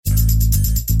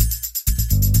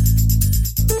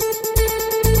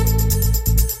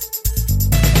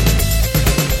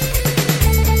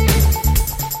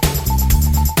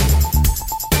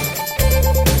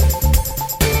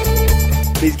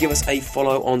give us a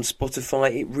follow on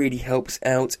Spotify. It really helps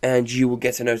out, and you will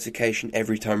get a notification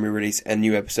every time we release a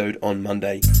new episode on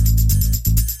Monday.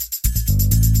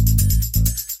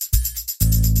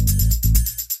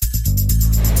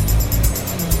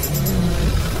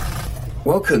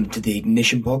 Welcome to the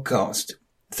Ignition Podcast.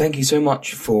 Thank you so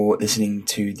much for listening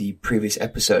to the previous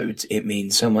episodes. It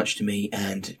means so much to me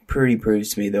and pretty proves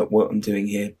to me that what I'm doing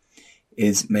here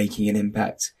is making an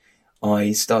impact.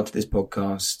 I started this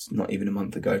podcast not even a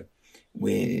month ago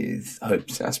with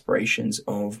hopes and aspirations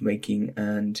of making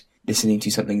and listening to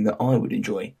something that I would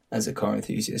enjoy as a car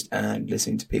enthusiast and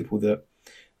listening to people that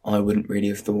I wouldn't really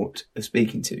have thought of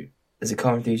speaking to as a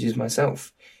car enthusiast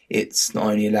myself. It's not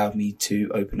only allowed me to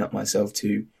open up myself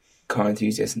to car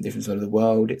enthusiasts in different sides of the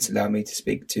world, it's allowed me to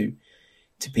speak to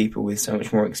people with so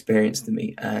much more experience than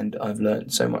me, and I've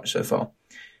learned so much so far.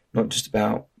 Not just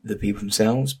about the people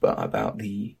themselves, but about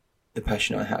the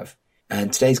passion I have.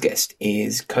 And today's guest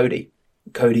is Cody.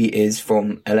 Cody is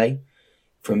from LA,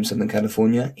 from Southern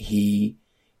California. He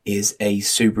is a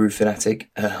Subaru fanatic.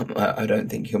 I don't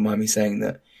think he'll mind me saying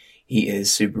that he is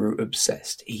Subaru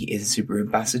obsessed. He is a Subaru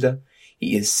ambassador.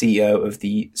 He is CEO of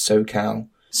the SoCal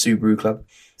Subaru Club,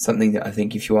 something that I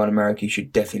think if you are in America, you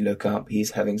should definitely look up.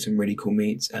 He's having some really cool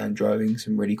meets and driving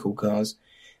some really cool cars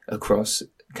across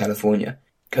California.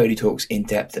 Cody talks in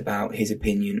depth about his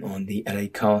opinion on the LA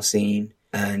car scene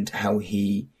and how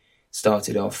he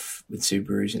started off with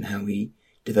Subarus and how he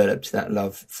developed that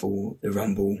love for the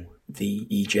Rumble, the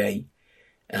EJ,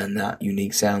 and that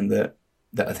unique sound that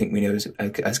I think we know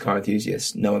as car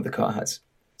enthusiasts no other car has.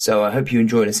 So I hope you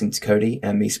enjoy listening to Cody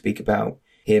and me speak about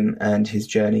him and his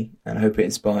journey, and I hope it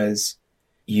inspires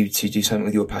you to do something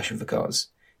with your passion for cars,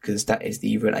 because that is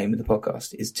the real aim of the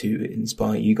podcast, is to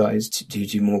inspire you guys to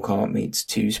do more car meets,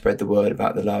 to spread the word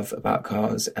about the love about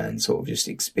cars and sort of just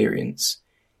experience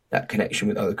that connection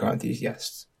with other car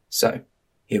enthusiasts. So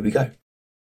here we go.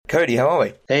 Cody, how are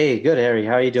we? Hey, good, Harry.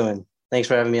 How are you doing? Thanks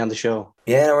for having me on the show.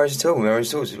 Yeah, no worries at all. No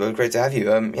worries at all. It's well, great to have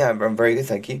you. Yeah, I'm very good,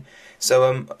 thank you.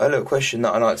 So, a little question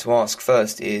that I like to ask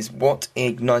first is, what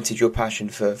ignited your passion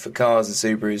for cars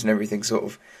and Subarus and everything sort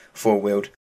of four-wheeled?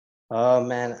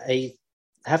 Man, I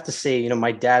have to say,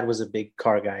 my dad was a big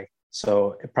car guy,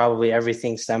 so probably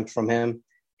everything stemmed from him.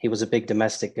 He was a big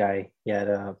domestic guy. He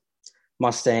had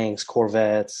Mustangs,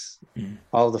 Corvettes,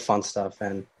 all the fun stuff.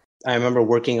 And I remember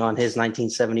working on his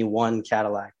 1971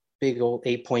 Cadillac, big old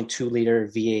 8.2 liter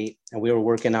V8, and we were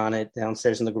working on it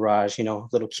downstairs in the garage,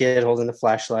 little kid holding the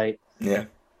flashlight. Yeah.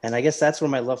 And I guess that's where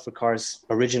my love for cars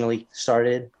originally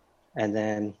started. And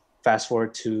then fast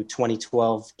forward to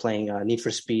 2012, playing Need for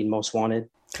Speed Most Wanted.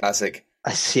 Classic.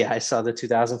 I saw the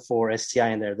 2004 STI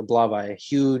in there, the blob eye,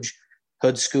 huge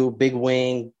hood scoop, big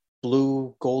wing,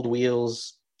 blue gold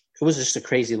wheels. It was just a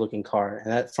crazy looking car.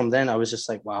 And from then I was just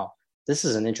like, wow, this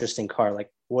is an interesting car. Like,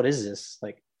 what is this?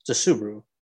 Like, it's a Subaru.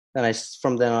 And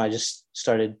from then on, I just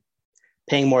started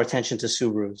paying more attention to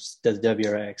Subarus, the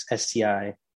WRX,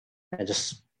 STI. And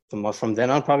just from then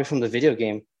on, probably from the video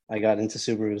game, I got into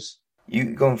Subarus.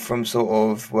 You've gone from sort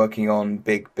of working on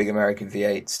big American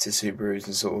V8s to Subarus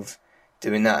and sort of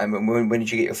doing that. And when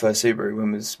did you get your first Subaru?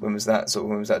 When was that?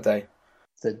 When was that day?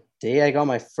 The day I got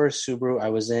my first Subaru, I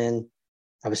was in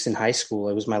high school.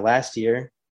 It was my last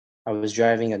year. I was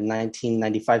driving a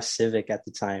 1995 Civic at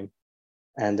the time.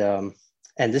 And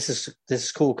this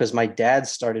is cool because my dad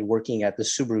started working at the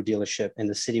Subaru dealership in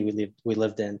the city we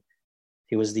lived in.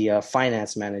 He was the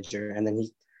finance manager, and then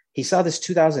he saw this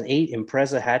 2008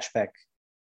 Impreza hatchback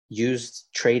used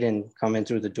trade-in come in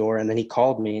through the door, and then he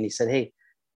called me and he said, "Hey,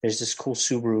 there's this cool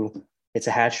Subaru. It's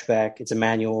a hatchback. It's a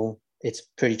manual. It's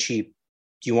pretty cheap.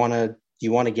 Do you want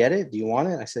to get it? Do you want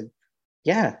it?" I said,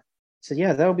 "Yeah." He said,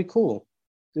 "Yeah, that would be cool."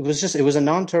 It was a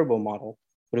non-turbo model,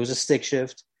 but it was a stick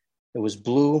shift. It was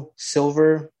blue,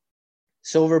 silver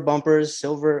bumpers,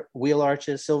 silver wheel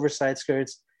arches, silver side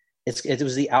skirts. It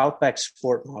was the Outback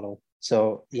Sport model.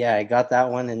 So yeah, I got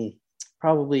that one in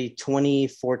probably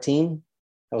 2014.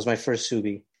 That was my first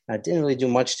Subi. I didn't really do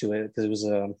much to it because it was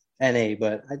a NA,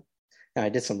 but I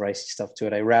did some ricey stuff to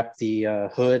it. I wrapped the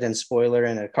hood and spoiler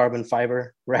in a carbon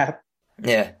fiber wrap.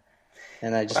 Yeah.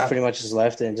 And I just pretty much just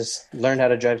left it and just learned how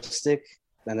to drive stick,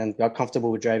 and then got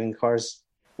comfortable with driving cars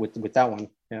with that one.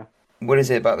 Yeah. What is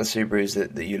it about the Subarus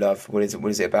that you love? What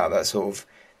is it about that sort of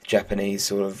Japanese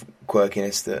sort of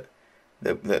quirkiness that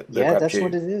yeah, that's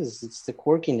what it is. It's the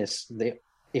quirkiness.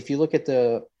 If you look at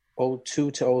the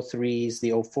 02 to 03s,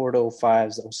 the 04 to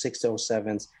 05s, the 06 to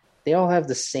 07s, they all have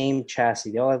the same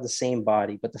chassis. They all have the same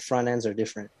body, but the front ends are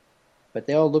different. But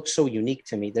they all look so unique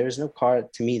to me. There is no car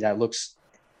to me that looks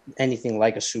anything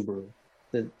like a Subaru.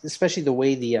 Especially the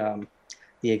way the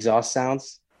exhaust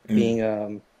sounds,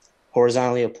 being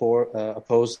horizontally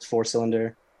opposed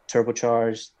four-cylinder,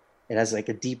 turbocharged. It has like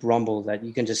a deep rumble that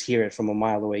you can just hear it from a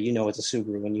mile away. You know it's a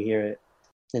Subaru when you hear it.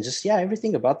 And just, yeah,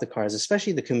 everything about the cars,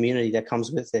 especially the community that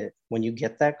comes with it. When you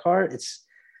get that car, it's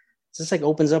just like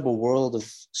opens up a world of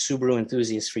Subaru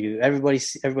enthusiasts for you. Everybody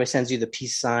sends you the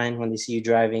peace sign when they see you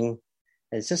driving.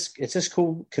 It's just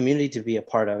cool community to be a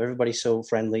part of. Everybody's so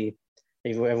friendly.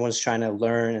 Everyone's trying to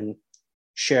learn and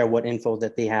share what info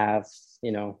that they have.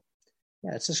 You know,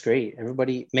 yeah, it's just great.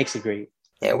 Everybody makes it great.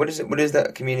 Yeah, what is it? What does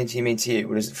that community mean to you?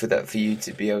 What is it for you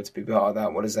to be able to be part of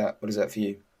that? What is that? What is that for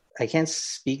you? I can't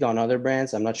speak on other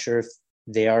brands. I'm not sure if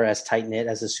they are as tight knit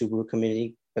as the Subaru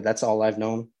community, but that's all I've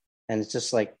known. And it's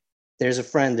just like there's a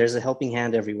friend, there's a helping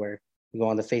hand everywhere. You go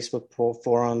on the Facebook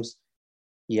forums,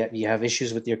 you have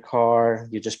issues with your car,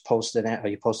 you just post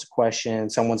you post a question,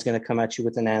 someone's going to come at you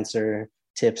with an answer,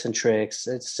 tips and tricks.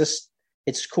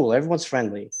 It's cool. Everyone's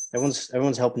friendly.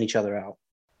 Everyone's helping each other out.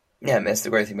 Yeah, I mean, that's the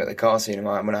great thing about the car scene.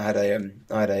 When I had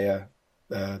a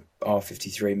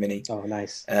R53 Mini. Oh,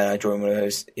 nice. And I joined one of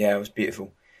those. Yeah, it was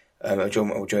beautiful. I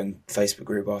joined Facebook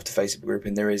group after Facebook group,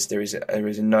 and there is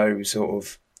no sort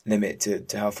of limit to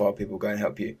how far people go and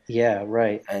help you. Yeah,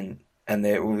 right. And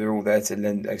they're all there to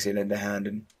lend a hand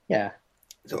and yeah,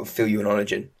 sort of fill your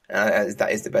knowledge in. And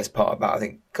that is the best part about, I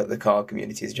think, the car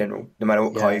community in general. No matter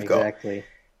what car you've got,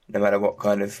 no matter what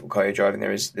kind of car you're driving,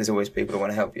 there's always people that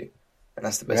want to help you, and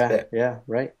that's the best bit. Yeah,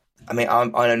 right. I mean, I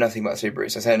know nothing about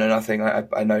Subarus. I say I know nothing.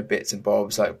 I know bits and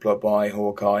bobs like Blob-Eye,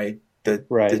 Hawkeye,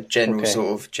 the general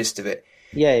sort of gist of it.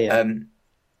 Yeah.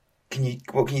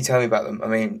 What can you tell me about them? I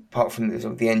mean, apart from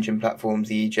the engine platforms,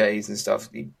 the EJs and stuff.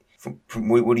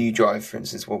 What do you drive, for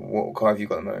instance? What car have you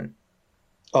got at the moment?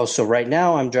 Oh, so right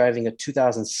now I'm driving a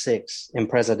 2006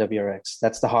 Impreza WRX.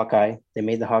 That's the Hawkeye. They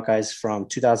made the Hawkeyes from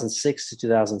 2006 to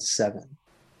 2007,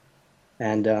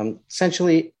 and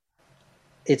essentially,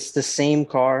 it's the same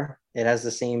car. It has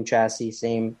the same chassis,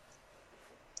 same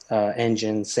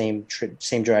engine, same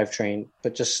drivetrain,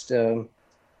 but just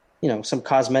some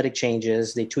cosmetic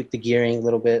changes. They tweaked the gearing a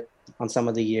little bit on some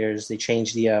of the years. They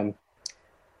changed the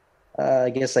I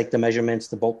guess like the measurements,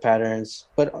 the bolt patterns,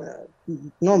 but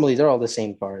normally they're all the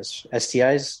same cars.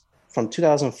 STIs from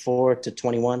 2004 to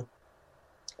 21,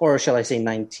 or shall I say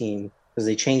 19, because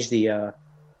they changed the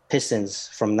pistons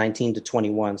from 19 to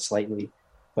 21 slightly.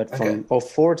 But from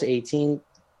 04 to 18,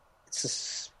 it's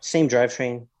the same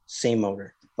drivetrain, same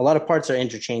motor. A lot of parts are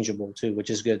interchangeable too, which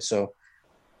is good. So,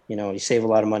 you save a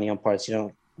lot of money on parts.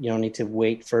 You don't need to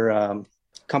wait for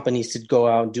companies to go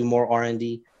out and do more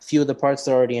R&D. Few of the parts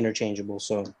are already interchangeable,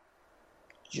 so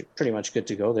you're pretty much good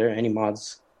to go there. Any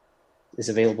mods is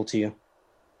available to you.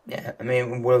 Yeah, I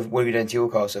mean, what have you done to your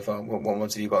car so far? What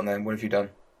mods have you got on there? What have you done?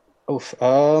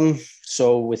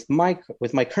 So with my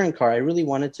current car, I really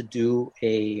wanted to do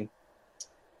a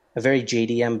very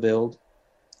JDM build,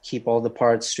 keep all the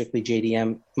parts strictly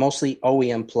JDM, mostly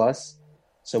OEM plus.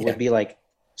 So it would be like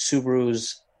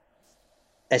Subaru's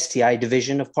STI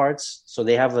division of parts. So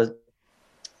they have a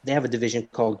division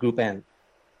called Group N.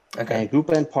 Okay. And Group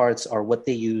N parts are what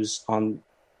they use on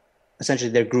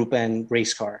essentially their Group N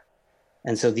race car.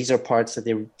 And so these are parts that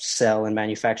they sell and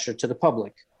manufacture to the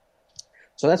public.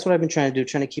 So that's what I've been trying to do,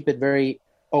 trying to keep it very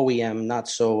OEM, not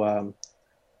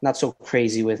so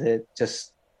crazy with it,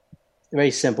 just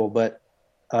very simple. But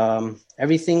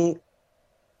everything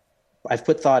I've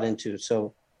put thought into.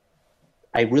 So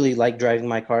I really like driving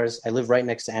my cars. I live right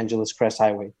next to Angeles Crest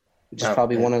Highway, which is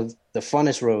probably one of the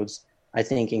funnest roads, I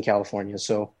think, in California.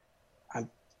 So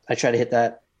I try to hit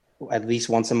that at least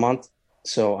once a month.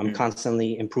 So I'm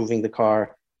constantly improving the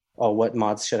car. Oh, what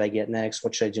mods should I get next?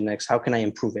 What should I do next? How can I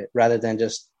improve it rather than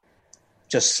just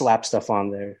slap stuff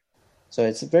on there? So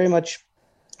it's very much,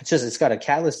 it's got a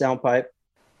catless downpipe,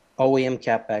 OEM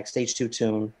catback, stage 2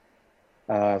 tune.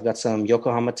 I've got some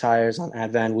Yokohama tires on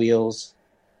Advan wheels.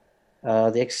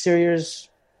 The exterior's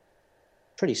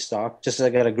pretty stock. Just I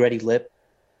got a Gretty lip,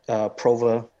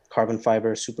 Prova carbon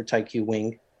fiber, super tight Q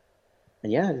wing.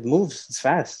 And yeah, it moves. It's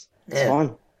fast. It's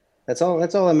fun. That's all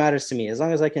that matters to me. As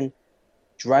long as I can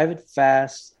drive it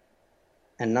fast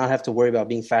and not have to worry about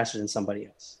being faster than somebody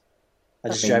else. I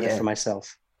just drive it for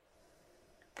myself.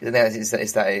 Because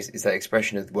it's that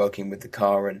expression of working with the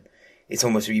car, and it's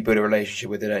almost you build a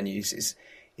relationship with it, and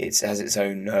it has its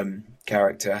own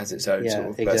character, has its own sort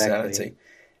of personality,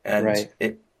 and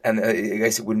I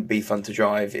guess it wouldn't be fun to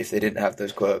drive if they didn't have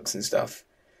those quirks and stuff.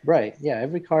 Right. Yeah.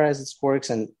 Every car has its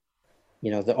quirks, and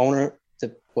the owner,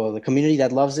 the community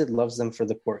that loves it loves them for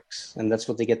the quirks, and that's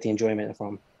what they get the enjoyment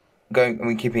from.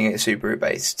 Keeping it Subaru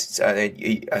based. I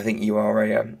think you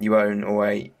own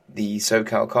the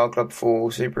SoCal Car Club for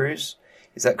Subarus.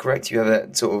 Is that correct? You have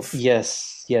that sort of...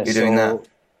 Yes, You're yes. doing that?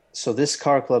 So this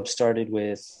car club started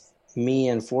with me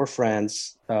and four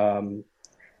friends,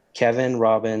 Kevin,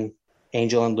 Robin,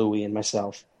 Angel, and Louie, and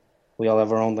myself. We all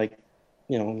have our own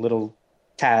little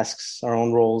tasks, our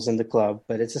own roles in the club.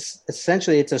 But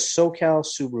essentially it's a SoCal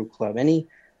Subaru club. Any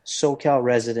SoCal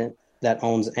resident that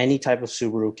owns any type of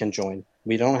Subaru can join.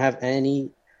 We don't have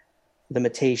any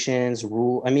limitations,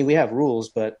 rule. I mean, we have rules,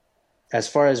 but as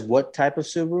far as what type of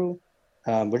Subaru,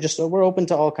 we're open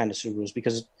to all kind of Subarus,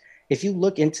 because if you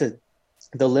look into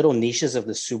the little niches of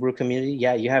the Subaru community,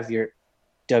 yeah, you have your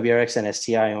WRX and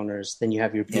STI owners, then you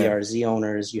have your BRZ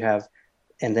owners,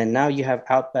 and then now you have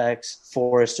Outbacks,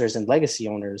 Foresters, and Legacy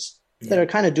owners that are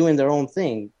kind of doing their own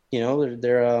thing.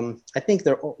 They're I think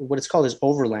they're what it's called is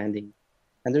overlanding,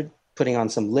 and they're putting on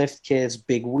some lift kits,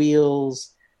 big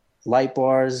wheels, light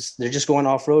bars. They're just going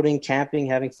off-roading, camping,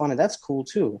 having fun, and that's cool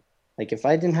too. Like if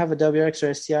I didn't have a WRX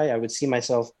or STI, I would see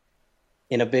myself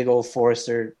in a big old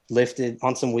Forester, lifted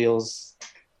on some wheels,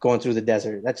 going through the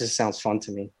desert. That just sounds fun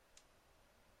to me.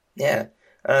 Yeah.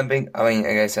 I mean, I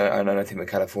guess I know nothing about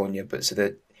California, but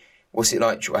what's it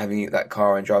like having that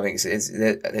car and driving? Is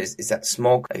that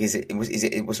smog?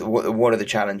 What are the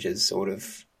challenges, sort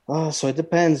of? Oh, so it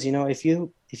depends. If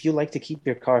you like to keep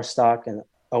your car stock and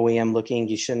OEM looking,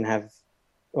 you shouldn't have.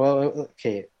 Well,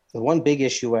 okay. The one big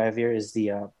issue I have here is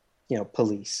the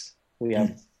police. We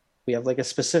have like a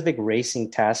specific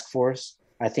racing task force,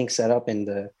 I think, set up in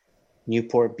the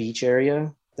Newport Beach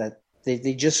area that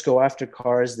they just go after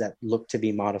cars that look to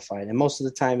be modified. And most of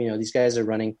the time, these guys are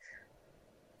running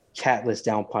catless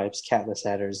downpipes, catless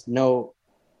headers, no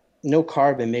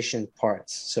carb emission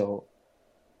parts. So,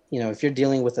 if you're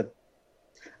dealing with a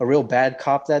real bad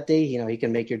cop that day, he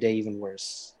can make your day even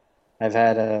worse. I've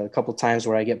had a couple times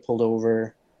where I get pulled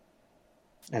over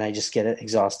and I just get an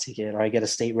exhaust ticket, or I get a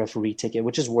state referee ticket,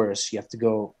 which is worse. You have to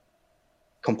go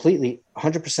completely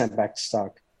 100% back to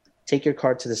stock, take your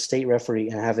car to the state referee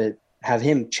and have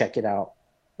him check it out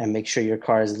and make sure your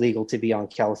car is legal to be on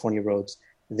California roads.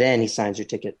 Then he signs your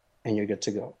ticket and you're good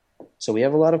to go. So we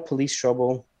have a lot of police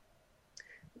trouble.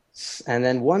 And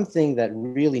then one thing that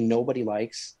really nobody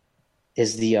likes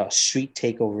is the street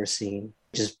takeover scene,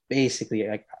 which is basically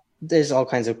like there's all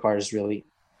kinds of cars really,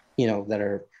 that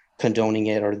are condoning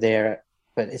it or there,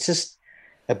 but it's just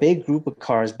a big group of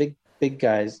cars, big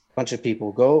guys, bunch of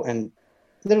people go and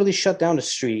literally shut down the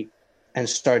street and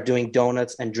start doing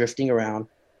donuts and drifting around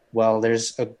while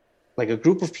there's a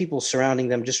group of people surrounding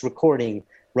them, just recording,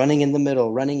 running in the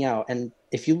middle, running out. And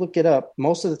if you look it up,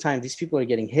 most of the time these people are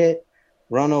getting hit,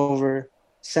 run over,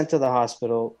 sent to the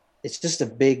hospital. It's just a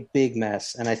big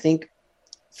mess. And I think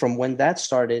from when that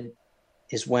started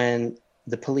is when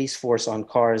the police force on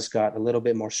cars got a little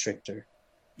bit more stricter.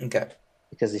 Okay.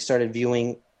 Because they started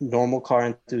viewing normal car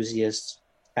enthusiasts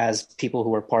as people who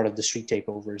were part of the street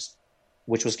takeovers,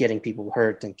 which was getting people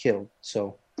hurt and killed.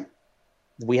 So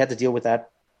we had to deal with that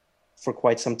for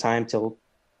quite some time till,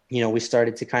 we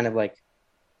started to kind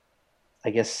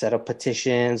of set up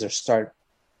petitions or start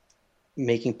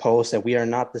making posts that we are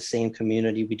not the same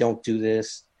community. We don't do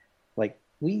this. Like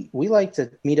we like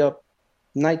to meet up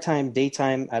nighttime,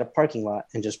 daytime at a parking lot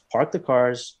and just park the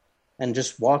cars and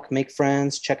just walk, make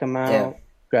friends, check them out,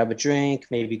 grab a drink,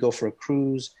 maybe go for a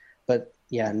cruise. But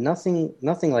yeah, nothing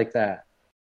like that.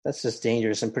 That's just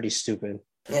dangerous and pretty stupid.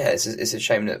 Yeah, it's a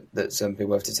shame that some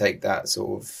people have to take that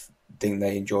sort of thing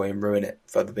they enjoy and ruin it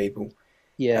for other people.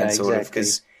 Yeah, and sort exactly. of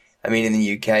because I mean, in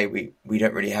the UK, we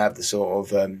don't really have the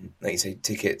sort of like you say,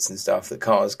 tickets and stuff. The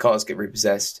cars get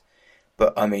repossessed,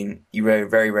 but I mean, you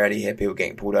very rarely hear people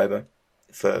getting pulled over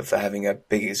for having a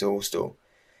big exhaust or.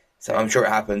 So I'm sure it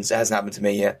happens. It hasn't happened to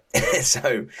me yet,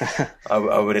 so I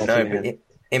wouldn't know. But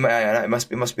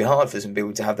it must be hard for some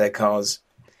people to have their cars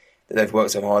that they've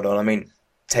worked so hard on. I mean,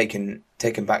 taken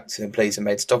back to the police and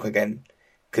made stock again,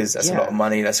 because that's a lot of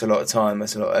money, that's a lot of time,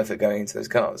 that's a lot of effort going into those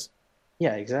cars.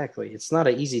 Yeah, exactly. It's not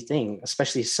an easy thing,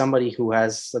 especially somebody who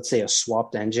has, let's say, a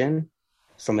swapped engine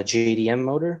from a JDM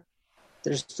motor.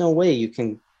 There's no way you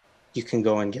can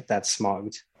go and get that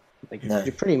smogged. Like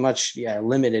You're pretty much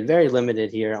limited, very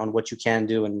limited here on what you can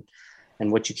do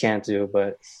and what you can't do.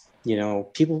 But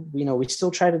people, we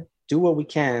still try to do what we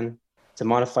can to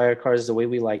modify our cars the way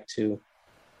we like to,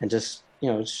 and just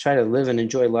try to live and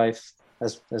enjoy life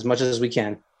as much as we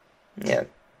can. Yeah.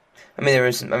 I mean, there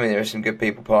are some good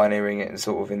people pioneering it and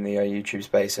sort of in the YouTube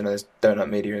space. And there's Donut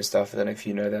Media and stuff. I don't know if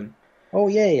you know them. Oh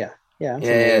yeah. I'm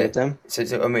familiar with them.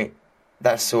 So I mean,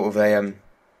 that's sort of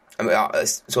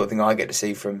that's the sort of thing I get to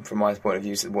see from my point of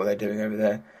view, so what they're doing over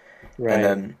there. Right.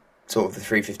 And sort of the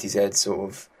 350Z sort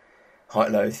of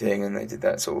height low thing, and they did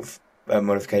that sort of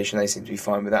modification. They seem to be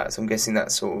fine with that. So I'm guessing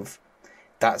that's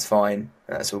fine.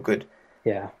 That's all good.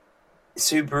 Yeah.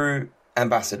 Subaru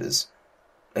ambassadors.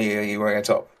 Are you wearing a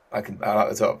top? I like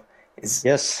the top.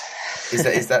 Yes.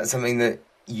 Is that something that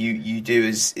you do?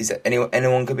 Is that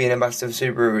anyone could be an ambassador of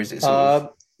Subaru, or is it sort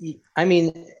of? I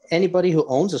mean, anybody who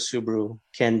owns a Subaru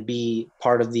can be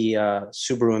part of the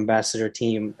Subaru ambassador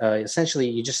team. Essentially,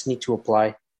 you just need to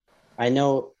apply. I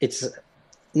know it's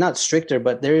not stricter,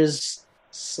 but there is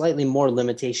slightly more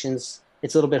limitations.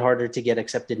 It's a little bit harder to get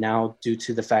accepted now due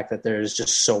to the fact that there's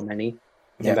just so many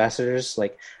ambassadors.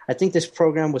 Like, I think this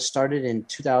program was started in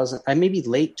 2000, maybe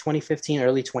late 2015,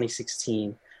 early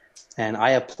 2016. And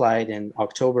I applied in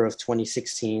October of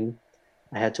 2016.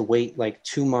 I had to wait like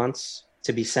 2 months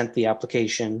to be sent the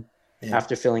application. Yeah.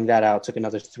 After filling that out, took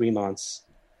another 3 months.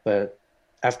 But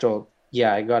after,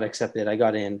 I got accepted. I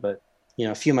got in. But,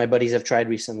 a few of my buddies have tried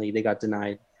recently. They got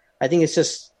denied. I think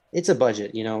it's a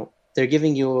budget. They're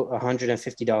giving you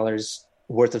 $150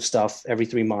 worth of stuff every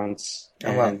 3 months.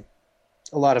 And wow.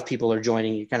 A lot of people are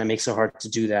joining. It kind of makes it hard to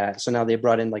do that. So now they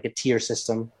brought in like a tier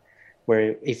system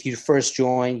where if you first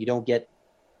join, you don't get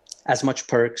as much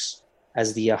perks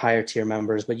as the higher tier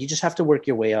members, but you just have to work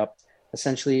your way up.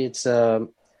 Essentially, it's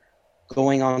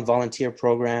going on volunteer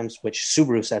programs, which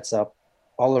Subaru sets up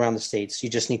all around the States. You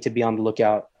just need to be on the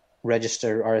lookout,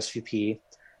 register, RSVP.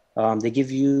 They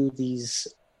give you these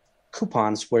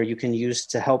coupons where you can use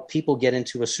to help people get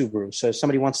into a Subaru. So if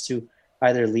somebody wants to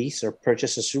either lease or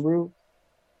purchase a Subaru,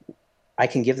 I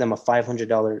can give them a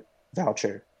 $500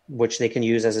 voucher, which they can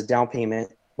use as a down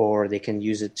payment, or they can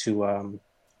use it to,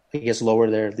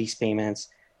 lower their lease payments.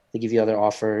 They give you other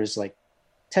offers like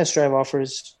test drive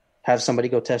offers. Have somebody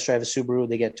go test drive a Subaru.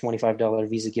 They get $25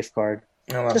 Visa gift card.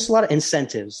 Oh, wow. Just a lot of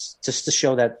incentives just to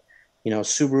show that,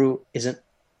 Subaru is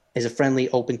a friendly,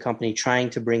 open company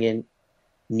trying to bring in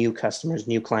new customers,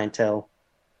 new clientele.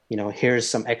 Here's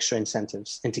some extra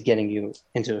incentives into getting you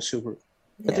into a Subaru.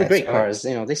 But they're great cars.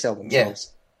 They sell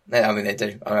themselves. Yeah, I mean, they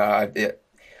do.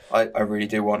 I really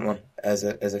do want one as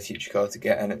a future car to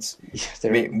get, and it's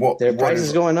their price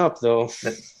is going up though.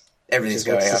 Everything's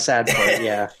going up. That's the sad part.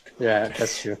 Yeah,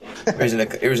 that's true. There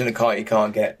isn't a car you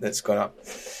can't get that's gone up.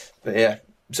 But yeah,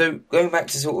 so going back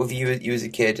to sort of you as a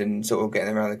kid and sort of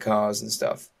getting around the cars and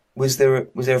stuff. Was there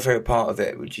a favorite part of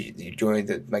it? Would you enjoy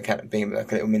the mechanic, being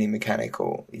like a little mini mechanic,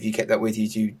 or if you kept that with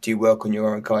you, do you work on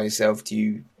your own car yourself? Do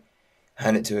you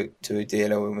hand it to a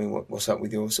dealer? I mean, what's up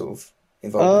with your sort of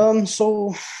involvement?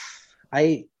 So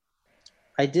I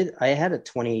had a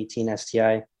 2018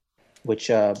 STI,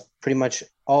 which pretty much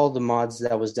all the mods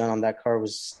that was done on that car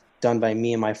was done by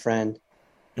me and my friend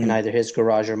in either his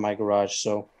garage or my garage.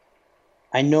 So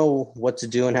I know what to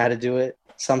do and how to do it.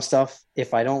 Some stuff,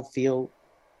 if I don't feel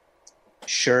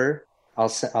sure, I'll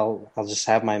just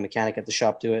have my mechanic at the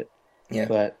shop do it. Yeah.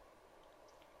 But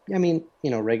I mean,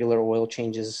 regular oil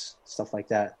changes, stuff like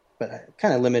that. But I'm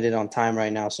kind of limited on time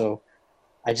right now, so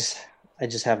I just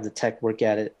have the tech work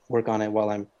on it while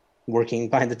I'm working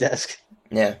behind the desk.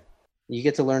 Yeah. You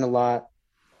get to learn a lot,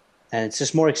 and it's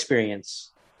just more experience.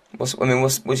 What's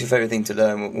your favorite thing to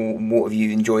learn? What have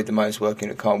you enjoyed the most working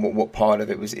in a car? What part of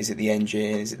it was? Is it the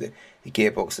engine? Is it the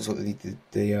gearbox? The sort of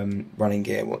the running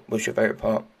gear? What's your favorite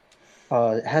part?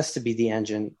 It has to be the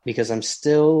engine, because I'm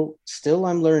still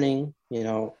I'm learning,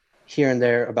 here and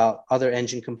there about other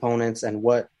engine components and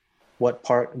what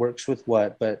part works with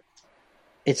what. But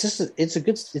it's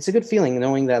a good feeling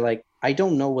knowing that, like, I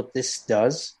don't know what this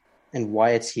does and why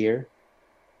it's here,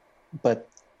 but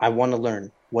I want to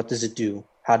learn. What does it do?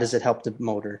 How does it help the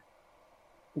motor?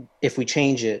 If we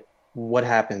change it, what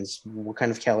happens? What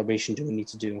kind of calibration do we need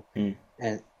to do?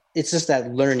 And it's just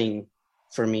that learning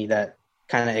for me that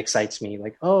kind of excites me.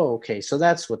 Like, oh, okay, so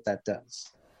that's what that does.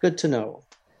 Good to know.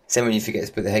 Same when you forget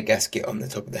to put the head gasket on the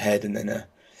top of the head, and then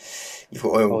you've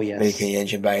got oil leaking in the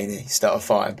engine bay, and you start a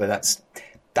fire. But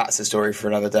that's a story for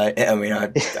another day. I mean, I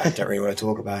don't really want to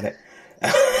talk about it.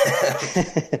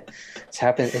 It's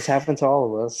happened to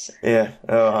all of us. Yeah,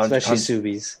 especially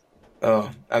Subis. Oh,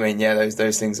 I mean, yeah,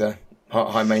 those things are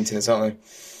high maintenance, aren't they?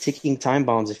 Ticking time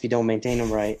bombs if you don't maintain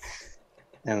them right.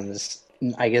 And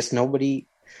I guess nobody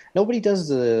does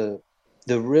the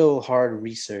real hard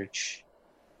research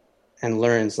and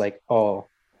learns, like, oh,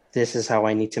 this is how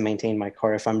I need to maintain my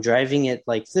car. If I'm driving it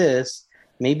like this,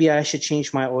 maybe I should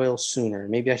change my oil sooner.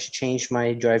 Maybe I should change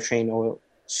my drivetrain oil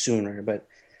sooner. But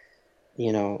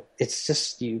it's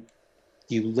just you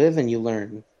live and you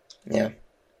learn. Yeah.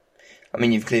 I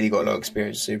mean, you've clearly got a lot of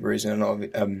experience with Subarus and a lot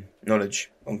of knowledge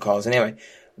on cars. Anyway,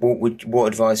 what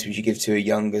advice would you give to a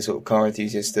younger sort of car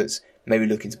enthusiast that's maybe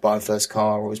looking to buy a first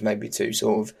car, or is maybe to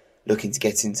sort of looking to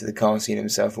get into the car scene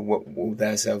himself, or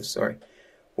themselves, sorry,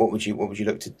 what would you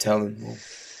look to tell them?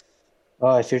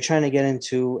 If you're trying to get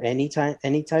into any type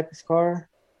of car,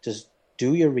 just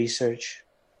do your research.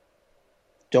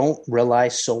 Don't rely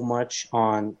so much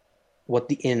on what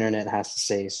the internet has to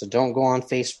say. So don't go on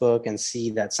Facebook and see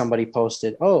that somebody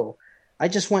posted, "Oh, I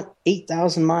just went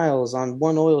 8,000 miles on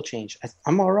one oil change.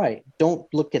 I'm all right."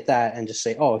 Don't look at that and just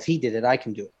say, "Oh, if he did it, I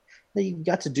can do it." No, you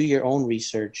got to do your own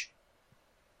research.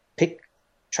 Pick,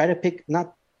 try to pick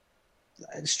not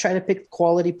just try to pick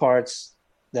quality parts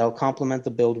that'll complement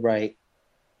the build right,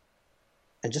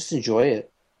 and just enjoy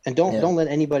it. And don't let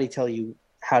anybody tell you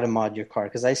how to mod your car,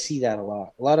 because I see that a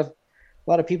lot. A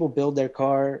lot of people build their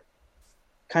car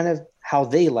kind of how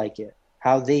they like it,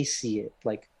 how they see it,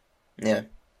 like. Yeah.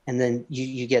 And then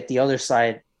you get the other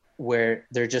side where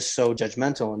they're just so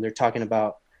judgmental and they're talking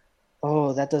about,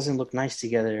 "Oh, that doesn't look nice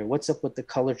together. What's up with the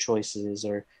color choices?"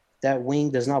 Or "That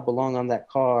wing does not belong on that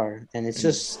car." And it's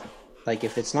just like,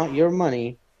 if it's not your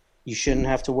money, you shouldn't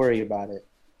have to worry about it.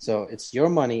 So it's your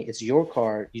money, it's your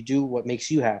car. You do what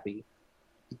makes you happy.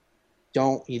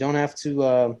 You don't have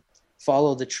to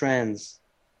follow the trends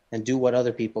and do what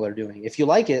other people are doing. If you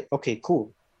like it, okay,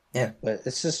 cool. Yeah. But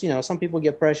it's just, some people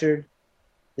get pressured.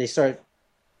 They start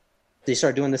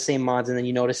doing the same mods, and then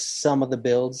you notice some of the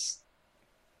builds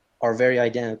are very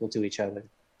identical to each other,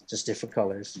 just different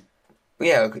colors. But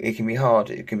yeah, it can be hard.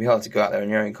 It can be hard to go out there on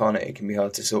your own, can't it? It can be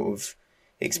hard to sort of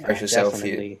express yourself.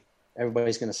 Definitely.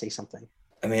 Everybody's going to say something.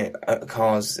 I mean,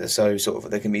 cars are so sort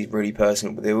of, they can be really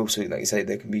personal, but they also, like you say,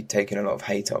 they can be taking a lot of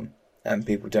hate on, and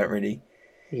people don't really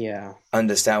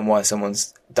understand why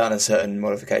someone's done a certain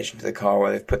modification to the car,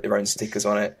 where they've put their own stickers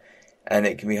on it, and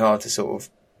it can be hard to sort of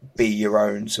be your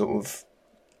own sort of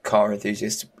car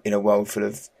enthusiast in a world full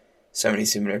of so many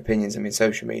similar opinions. I mean,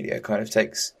 social media kind of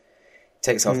takes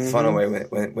half the fun away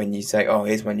when you say, "Oh,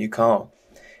 here's my new car."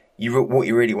 What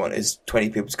you really want is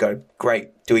 20 people to go,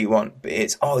 "Great, do what you want," but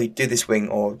it's, "Oh, you do this wing,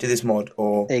 or do this mod,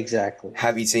 or exactly.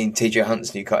 Have you seen TJ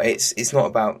Hunt's new car?" It's not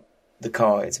about the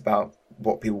car; it's about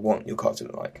what people want your car to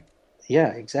look like. Yeah,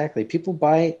 exactly. People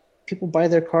buy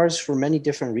their cars for many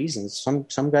different reasons.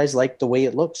 Some guys like the way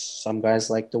it looks. Some guys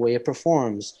like the way it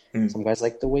performs. Some guys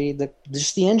like the way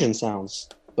just the engine sounds.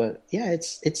 But yeah,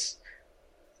 it's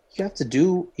you have to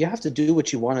do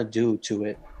what you want to do to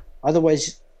it.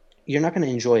 Otherwise, you're not going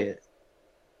to enjoy it.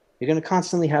 You're going to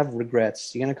constantly have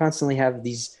regrets. You're going to constantly have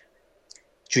these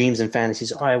dreams and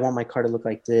fantasies. "Oh, I want my car to look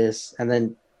like this," and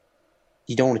then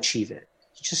you don't achieve it.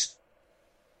 You just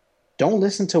don't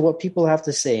listen to what people have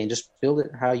to say and just build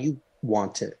it how you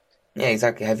want it. Yeah,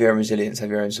 exactly. Have your own resilience. Have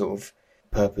your own sort of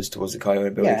purpose towards the car you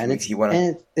want to build. Yeah,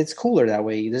 and it's cooler that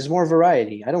way. There's more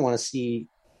variety. I don't want to see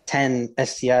 10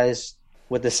 STIs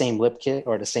with the same lip kit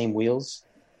or the same wheels.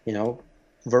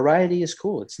 Variety is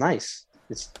cool. It's nice.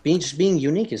 It's being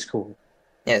unique is cool.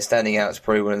 Yeah, standing out is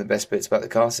probably one of the best bits about the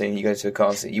car scene. You go to a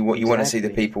car scene, you want to see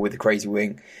the people with the crazy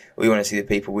wing, or you want to see the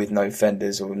people with no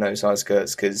fenders or no side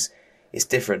skirts, because it's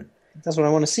different. That's what I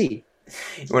want to see.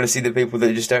 You want to see the people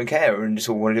that just don't care and just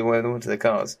all want to do what they want to the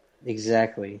cars.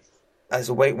 Exactly. As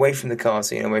away from the car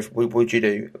scene, what would you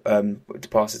do to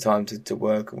pass the time to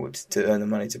work, or to earn the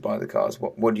money to buy the cars?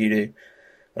 What do you do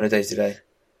on a day-to-day?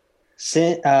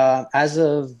 As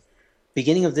of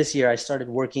beginning of this year, I started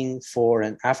working for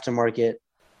an aftermarket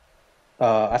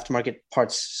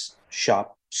parts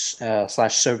shop /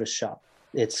 service shop.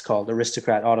 It's called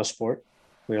Aristocrat Autosport.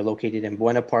 We are located in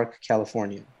Buena Park,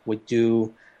 California. We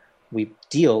deal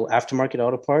aftermarket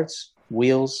auto parts,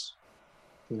 wheels,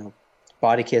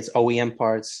 body kits, OEM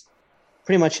parts,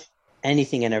 pretty much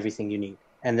anything and everything you need.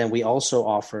 And then we also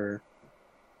offer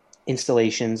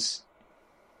installations,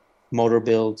 motor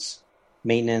builds,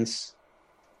 maintenance,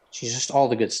 just all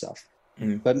the good stuff.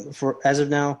 But as of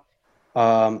now,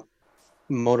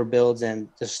 motor builds and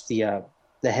just the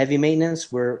heavy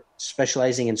maintenance, we're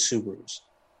specializing in Subarus.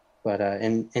 But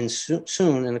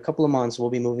soon, in a couple of months, we'll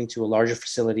be moving to a larger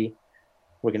facility.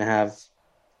 We're gonna have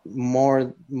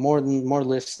more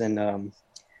lifts than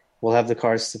we'll have the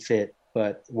cars to fit.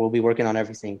 But we'll be working on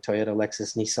everything: Toyota,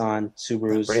 Lexus, Nissan,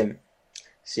 Subarus. Brilliant.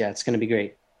 So yeah, it's gonna be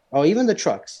great. Oh, even the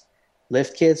trucks,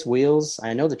 lift kits, wheels.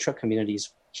 I know the truck community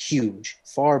is huge,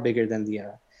 far bigger than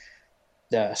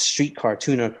the street car,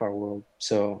 tuner car world.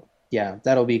 So yeah,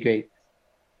 that'll be great.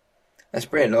 That's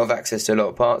brilliant. A lot of access to a lot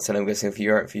of parts, and I'm guessing for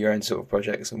your own sort of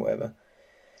projects and whatever.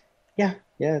 Yeah,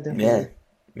 definitely.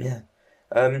 Yeah.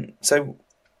 So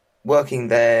working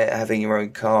there, having your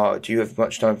own car, do you have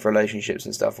much time for relationships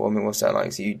and stuff? Or, I mean, what's that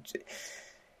like? So you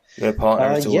got a partner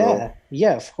at all?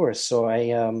 Yeah, of course. So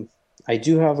I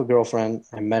do have a girlfriend.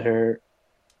 I met her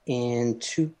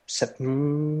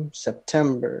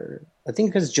September. I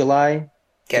think it's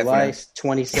Careful now.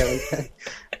 27,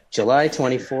 July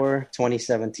 24,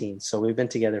 2017. So we've been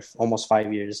together for almost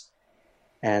 5 years.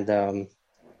 And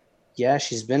yeah,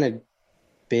 she's been a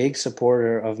big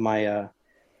supporter of my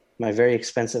very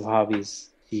expensive hobbies.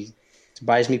 She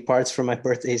buys me parts for my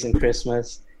birthdays and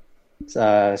Christmas.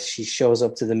 She shows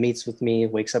up to the meets with me,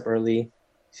 wakes up early.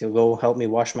 She'll go help me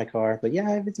wash my car. But yeah,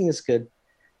 everything is good.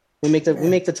 We Yeah.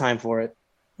 make the time for it.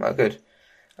 Oh, good.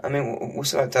 I mean,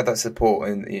 what's it like to have that support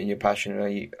in your passion? Do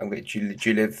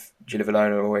you live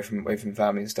alone or away from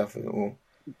family and stuff? Or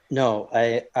No,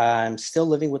 I'm still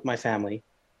living with my family.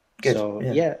 good, So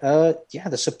yeah. yeah, yeah,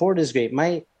 the support is great.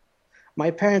 My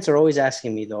parents are always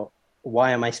asking me though,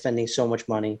 why am I spending so much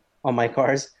money on my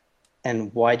cars,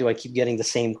 and why do I keep getting the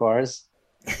same cars?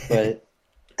 But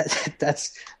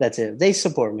that's it. They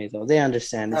support me though. They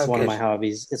understand. It's Oh, one of my good.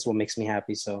 hobbies. It's what makes me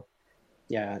happy. So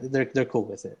yeah, they're cool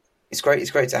with it. It's great.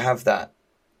 It's great to have that,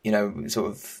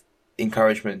 sort of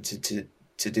encouragement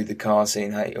to do the car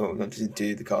scene, hey, or not to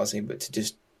do the car scene, but to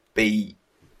just be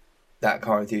that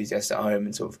car enthusiast at home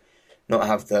and sort of not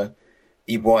have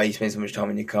why you spend so much time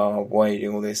in your car, why you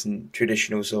doing all this, and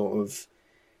traditional sort of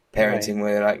Right. parenting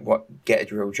where they're like, what,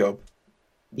 get a real job,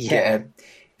 Yeah.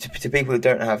 to people that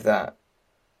don't have that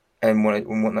and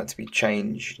want that to be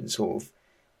changed and sort of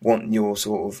want your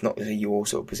sort of not to say your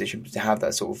sort of position, but to have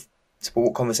that sort of support.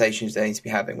 What conversations they need to be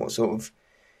having? What sort of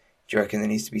do you reckon there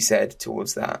needs to be said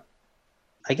towards that?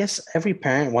 I guess every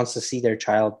parent wants to see their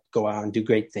child go out and do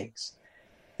great things.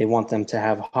 They want them to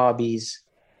have hobbies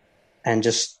and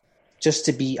just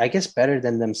to be, I guess, better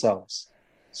than themselves.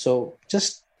 So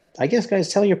just, I guess, guys,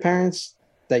 tell your parents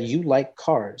that you like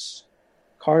cars.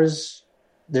 Cars,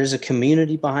 there's a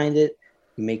community behind it.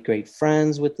 You make great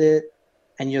friends with it,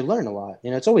 and you learn a lot.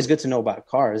 It's always good to know about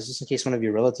cars, just in case one of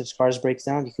your relatives' cars breaks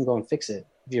down, you can go and fix it.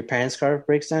 If your parents' car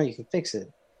breaks down, you can fix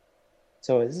it.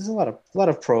 So there's a lot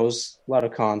of pros, a lot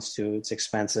of cons too. It's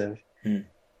expensive, Hmm.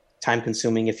 time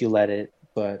consuming if you let it,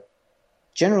 but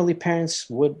generally parents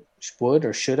would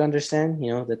or should understand,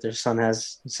 that their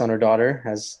son or daughter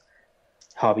has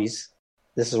hobbies.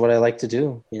 This is what I like to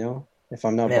do. If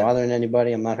I'm not Yeah, bothering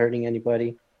anybody, I'm not hurting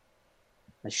anybody,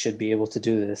 I should be able to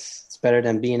do this. It's better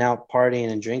than being out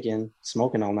partying and drinking,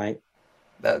 smoking all night.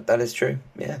 that is true.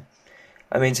 Yeah,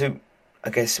 I mean, so I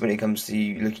guess when it comes to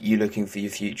you looking for your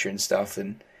future and stuff,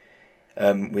 and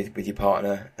with your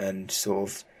partner and sort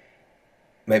of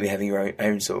maybe having your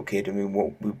own sort of kid. I mean,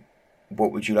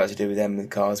 what would you like to do with them with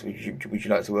cars? Would you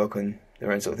like to work on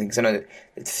their own sort of thing? Because I know that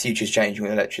the future's changing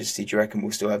with electricity. Do you reckon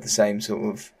we'll still have the same sort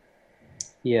of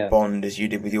Yeah. bond as you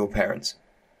did with your parents?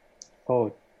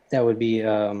 Oh, that would be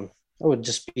that would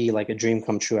just be like a dream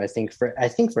come true. I think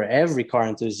for every car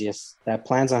enthusiast that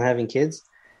plans on having kids,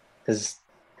 because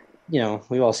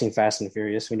we've all seen Fast and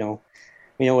Furious. We know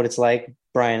what it's like.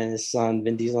 Brian and his son,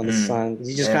 Vin Diesel and his Mm, son.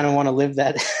 You just yeah, kind of want to live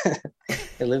that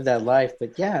live that life.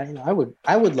 But yeah,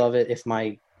 I would love it if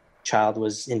my child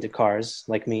was into cars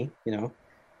like me.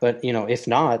 But if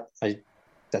not,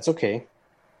 that's okay.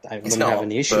 I it's wouldn't have not,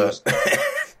 any but issues.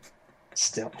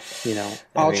 Still, there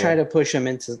I'll we try go. to push him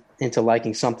into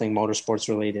liking something motorsports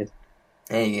related.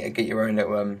 Yeah, you get your own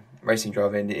little racing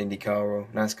driver, IndyCar or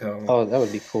NASCAR. Or, Oh, that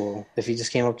would be cool. If he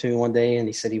just came up to me one day and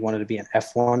he said he wanted to be an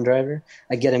F1 driver,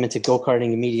 I'd get him into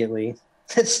go-karting immediately.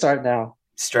 Let's start now.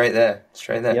 straight there,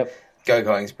 straight there. Yep. Go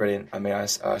karting's brilliant. I mean,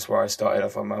 that's where I started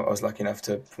off. I was lucky enough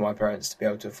for my parents to be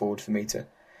able to afford for me to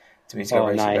go Oh,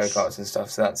 racing go nice. karts and stuff.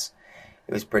 So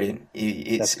it was brilliant. That's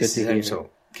It's good the to same hear.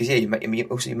 sort because yeah, you make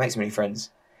so many friends,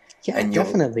 Yeah, and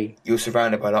definitely. you're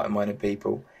surrounded by like-minded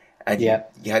people, and Yeah.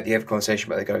 you have a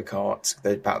conversation about the go karts,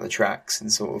 about the tracks,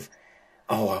 and sort of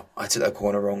oh I took that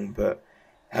corner wrong, but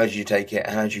how did you take it?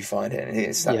 How did you find it? And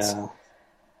Yeah.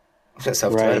 that's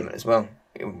self Right. development as well,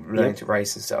 learning Yep. to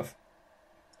race and stuff.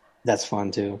 That's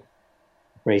fun too.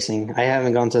 Racing. I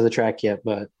haven't gone to the track yet,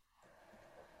 but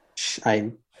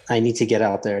I I need to get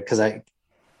out there because I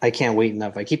can't wait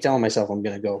enough. I keep telling myself I'm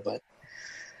gonna go, but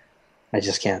I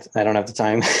just can't. I don't have the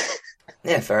time.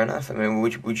 Yeah, fair enough. I mean,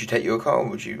 would you take your car?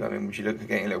 Would you look at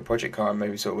getting a little project car and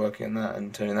maybe sort of working on that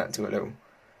and turning that into a little?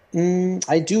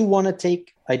 I do want to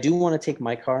take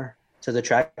my car to the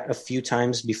track a few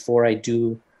times before I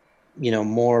do,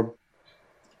 more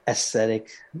aesthetic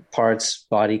parts,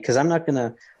 body, because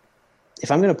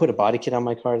if I'm gonna put a body kit on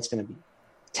my car, it's gonna be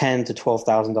 $10,000 to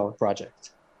 $12,000 project.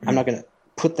 I'm Mm. not gonna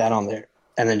put that on there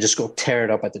and then just go tear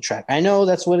it up at the track. I know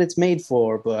that's what it's made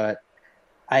for, but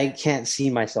I can't see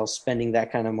myself spending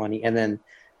that kind of money and then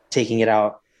taking it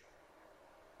out,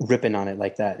 ripping on it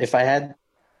like that. If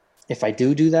I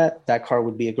do that, that car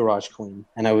would be a garage queen,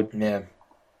 and I would Yeah,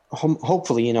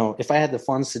 hopefully, if I had the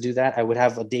funds to do that, I would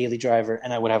have a daily driver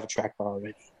and I would have a track car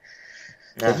already.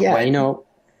 But Nah, yeah, when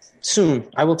soon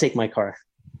I will take my car.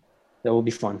 That will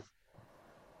be fun.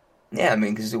 yeah, I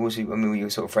mean, because also, I mean, with your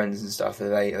sort of friends and stuff, are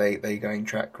they going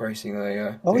track racing? Are they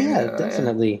Oh doing yeah, that? Yeah.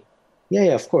 definitely. Yeah,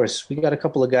 yeah, of course. We got a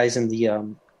couple of guys in the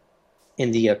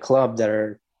club that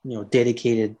are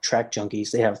dedicated track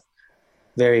junkies. They have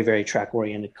very very track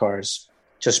oriented cars,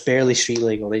 just barely street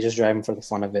legal. They just drive them for the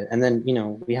fun of it. And then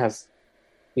we have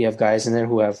guys in there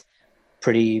who have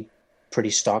pretty pretty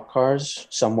stock cars,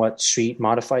 somewhat street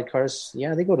modified cars.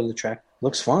 Yeah, they go to the track.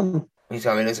 Looks fun. I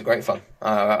mean, it's a great fun.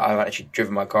 I've actually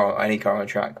driven my car, any car on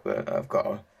track, but I've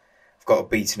got a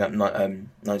beaten up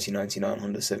 1999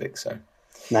 Honda Civic, so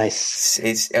Nice.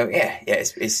 it's oh yeah,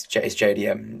 it's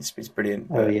JDM, it's brilliant.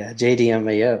 Oh But yeah,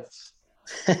 JDMAF.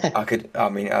 I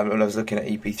mean, I was looking at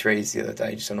EP3s the other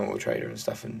day, just on Auto Trader and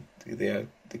stuff, and the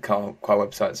car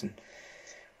websites, and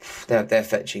they're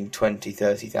fetching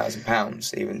 20,000-30,000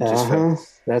 pounds even just for. Uh-huh.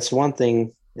 That's one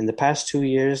thing. In the past 2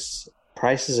 years,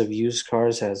 prices of used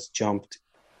cars has jumped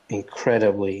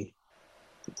incredibly.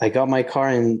 I got my car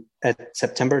in at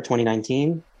September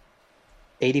 2019,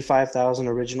 85,000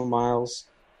 original miles.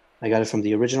 I got it from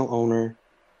the original owner.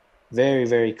 Very,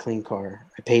 very clean car.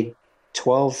 I paid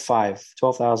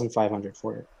 12,500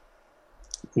 for it.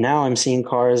 Now I'm seeing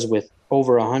cars with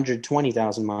over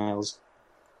 120,000 miles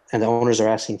and the owners are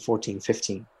asking 14,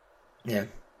 15. Yeah.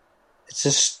 It's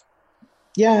just,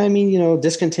 yeah, I mean,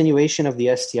 discontinuation of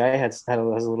the STI has a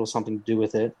little something to do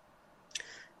with it.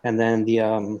 And then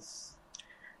the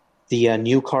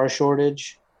new car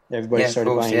shortage, everybody Yeah, of started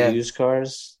course, buying yeah. used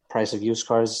cars. Price of used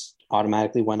cars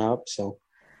automatically went up. So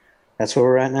that's where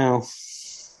we're at now.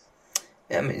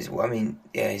 Yeah,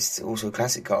 yeah, it's also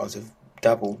classic cars have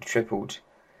doubled, tripled,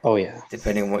 Oh, yeah.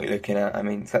 depending on what you're looking at. I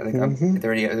mean, in fact, like, Hmm. are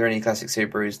there any classic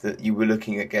Subarus that you were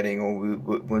looking at getting or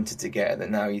wanted to get that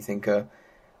now you think are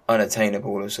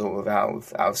unattainable or sort of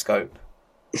out of scope?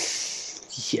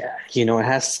 Yeah. It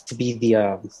has to be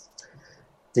the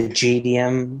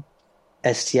JDM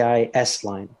STI S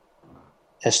line,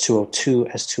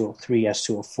 S202, S203,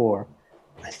 S204.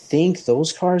 I think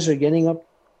those cars are getting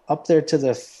up there to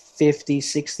the 50,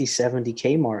 60,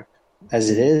 70K mark as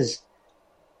it is,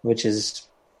 which is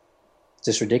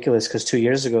just ridiculous because 2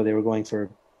 years ago they were going for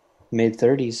mid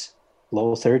 30s,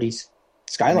 low 30s.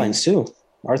 I mean, Skylines too.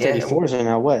 yeah, R34s are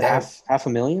now what, they're. half a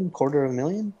million, quarter of a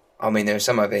million? I mean, there are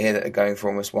some over here that are going for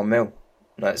almost 1 mil.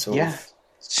 Like sort Yeah. of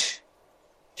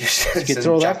just You could some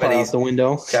throw that car out the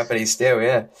window. Japanese steel,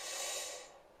 yeah.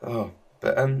 Oh,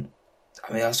 but I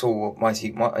mean, I saw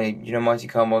Mighty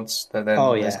Car Mods. Oh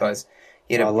Those yeah. guys.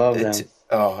 He Oh, I had love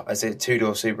them. I said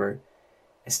two-door Subaru.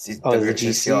 It's the Oh, the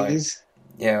WRX STI. GCs.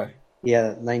 Yeah,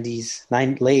 Yeah, 90s,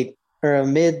 late or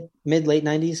mid late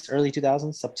 90s, early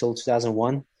 2000s up till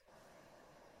 2001.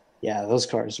 Yeah, those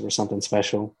cars were something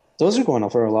special. Those are going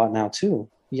up for a lot now too.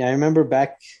 Yeah, I remember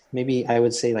back maybe I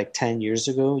would say like 10 years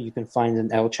ago, you can find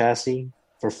an L chassis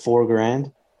for 4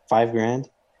 grand, 5 grand.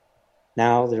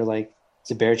 Now they're like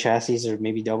the bare chassis are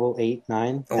maybe double, 8,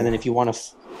 9. And then oh, if you want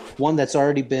one that's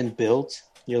already been built,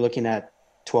 you're looking at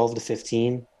 12 to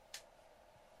 15.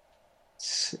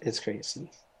 It's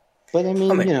crazy. But I I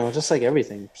mean, mean, just like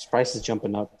everything, price is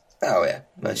jumping up. oh yeah,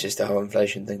 that's just the whole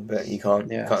inflation thing. But you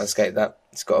Yeah. can't escape that.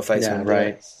 It's got to face Yeah, one day.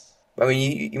 right. I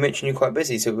mean, you mentioned you're quite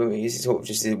busy, so I mean, is it sort of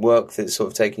just the work that's sort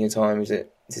of taking your time? Is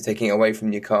it taking it away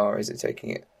from your car? Is it taking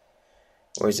it,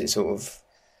 or is it sort of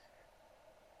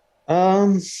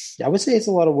Um, I would say it's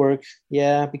a lot of work.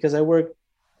 Yeah, because I work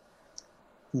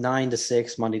 9 to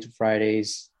 6 Monday to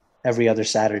Fridays, every other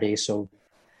Saturday. So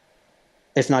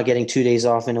if not getting 2 days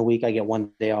off in a week, I get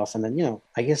one day off, and then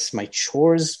I guess my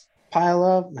chores pile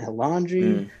up, my laundry.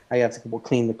 mm, I have to go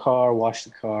clean the car, wash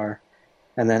the car,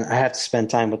 and then I have to spend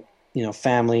time with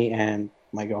family and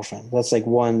my girlfriend. That's like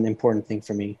one important thing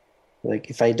for me. Like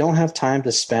if I don't have time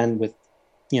to spend with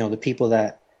the people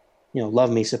that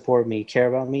love me, support me, care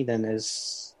about me, then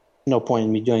there's no point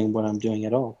in me doing what I'm doing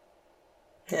at all.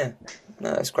 yeah,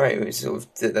 no, that's great. It's sort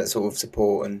of that sort of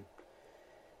support and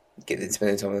get to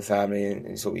spend time with the family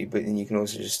and sort of. But then you can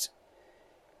also just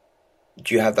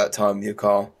do you have that time with your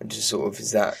car and just sort of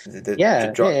is that the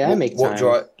Yeah, yeah, I make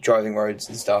time. driving roads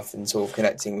and stuff and sort of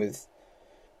connecting with.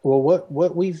 Well,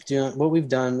 what we've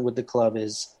done with the club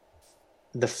is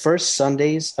the first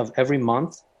Sundays of every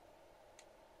month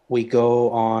we go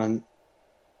on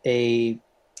a,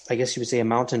 I guess you would say, a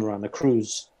mountain run, a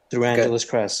cruise through Okay. Angeles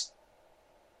Crest.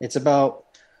 It's about,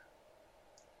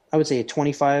 I would say, a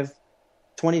 20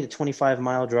 to 25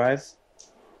 mile drive.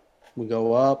 We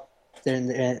go up.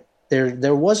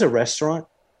 There was a restaurant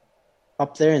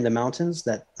up there in the mountains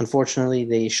that unfortunately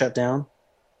they shut down.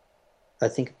 I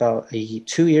think about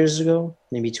 2 years ago,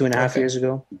 maybe 2.5 years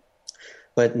ago.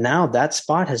 But now that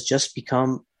spot has just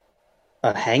become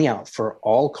a hangout for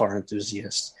all car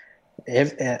enthusiasts.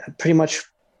 Pretty much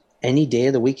any day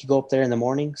of the week, you go up there in the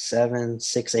morning, 7,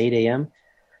 6, 8 a.m.,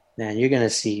 man, you'll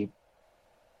see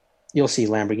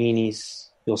Lamborghinis,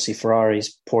 you'll see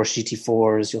Ferraris, Porsche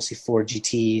GT4s, you'll see Ford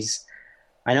GTs.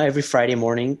 I know every Friday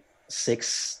morning,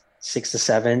 6 to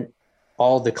 7,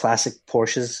 all the classic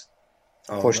Porsches,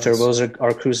 Porsche turbos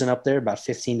are cruising up there, about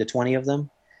 15 to 20 of them.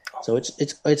 So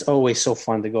it's always so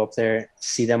fun to go up there,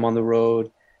 see them on the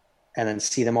road, and then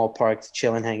see them all parked,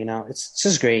 chilling, hanging out. It's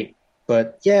just great.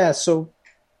 But yeah, so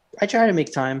I try to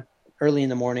make time early in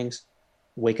the mornings,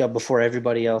 wake up before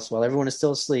everybody else while everyone is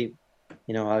still asleep.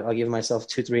 I'll give myself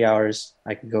 2-3 hours.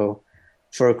 I could go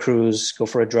for a cruise, go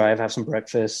for a drive, have some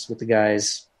breakfast with the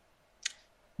guys,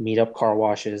 meet up car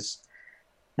washes.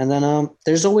 And then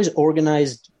there's always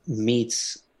organized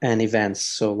meets and events.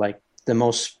 So like the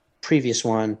most previous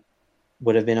one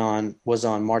was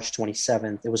on March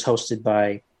 27th. It was hosted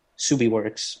by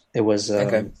SubiWorks. It was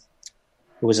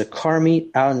a car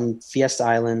meet out in Fiesta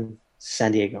Island,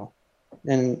 San Diego.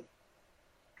 And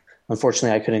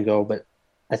unfortunately I couldn't go, but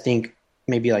I think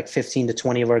maybe like 15 to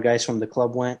 20 of our guys from the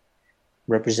club went,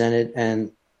 represented,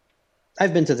 and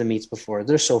I've been to the meets before.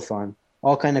 They're so fun.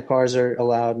 All kind of cars are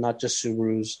allowed, not just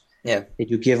Subarus. Yeah. They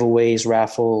do giveaways,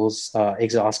 raffles,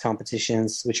 exhaust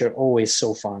competitions, which are always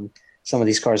so fun. Some of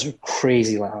these cars are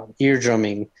crazy loud,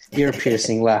 ear-drumming,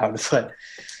 ear-piercing loud. But,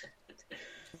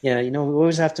 yeah, we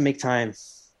always have to make time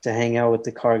to hang out with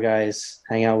the car guys,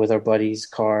 hang out with our buddies'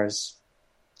 cars,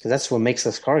 because that's what makes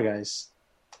us car guys.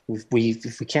 If we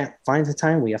can't find the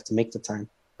time, we have to make the time.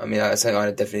 I mean, that's something I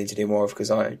definitely need to do more of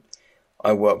because I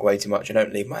work way too much. I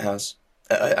don't leave my house.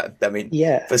 I mean,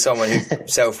 yeah. for someone who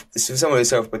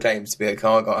self-proclaims to be a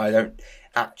car guy, I don't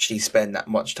actually spend that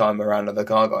much time around other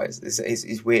car guys.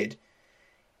 It's weird.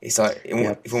 It's like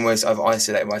I've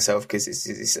isolated myself because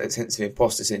it's a sense of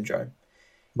imposter syndrome.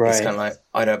 Right. It's kind of like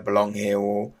I don't belong here,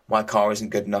 or my car isn't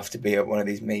good enough to be at one of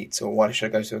these meets, or why should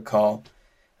I go to a car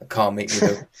meet with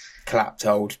a clapped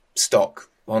old stock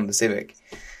Honda Civic?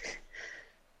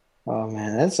 Oh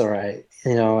man, that's all right.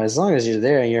 As long as you're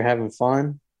there and you're having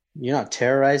fun, you're not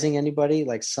terrorizing anybody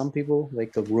like some people,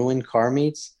 like the ruined car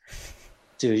meets.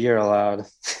 Dude, you're allowed.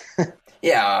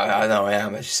 Yeah, I know I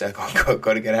am. I just got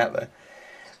to get out there.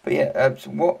 But yeah,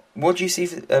 what do you see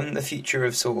for the future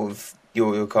of sort of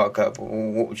your car club,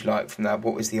 or what would you like from that?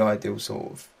 What is the ideal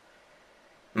sort of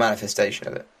manifestation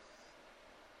of it?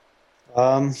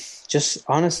 Just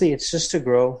honestly, it's just to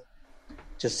grow,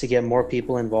 just to get more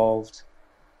people involved,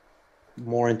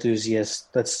 more enthusiasts.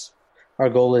 That's our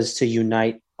goal, is to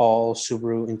unite all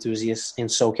Subaru enthusiasts in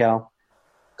SoCal.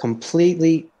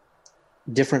 Completely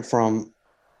different from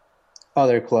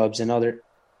other clubs and other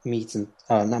meets, and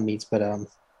not meets, but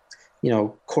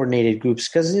coordinated groups,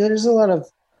 because there's a lot of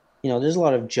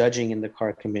judging in the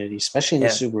car community, especially in the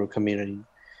Subaru community.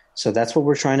 So that's what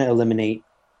we're trying to eliminate.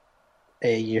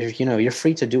 You're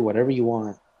free to do whatever you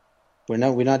want. We're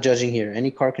not judging here. Any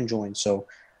car can join. So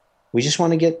we just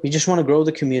want to grow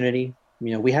the community.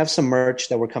 We have some merch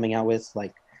that we're coming out with,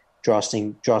 like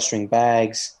drawstring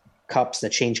bags, cups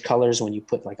that change colors when you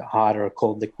put like a hot or a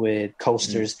cold liquid,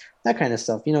 coasters, that kind of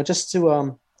stuff.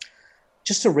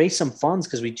 Just to raise some funds,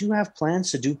 because we do have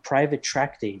plans to do private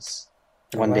track days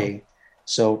one day.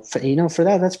 So for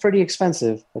that's pretty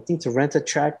expensive. I think to rent a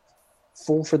track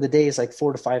full for the day is like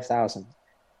 $4,000 to $5,000.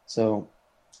 So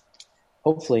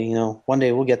hopefully, one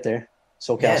day we'll get there.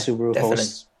 SoCal Subaru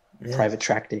hosts private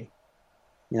track day.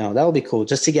 That would be cool,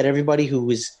 just to get everybody who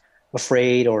is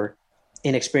afraid or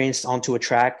inexperienced onto a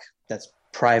track that's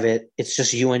private. It's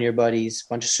just you and your buddies,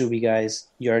 bunch of Subi guys.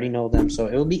 You already know them, so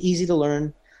it will be easy to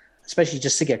learn, especially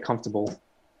just to get comfortable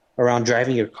around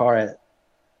driving your car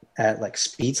at like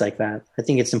speeds like that. I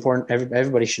think it's important.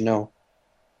 Everybody should know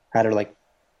how to like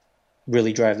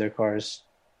really drive their cars.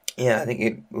 Yeah, I think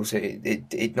it also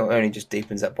it not only just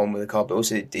deepens that bond with the car, but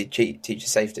also it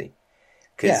teaches safety.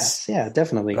 Yeah,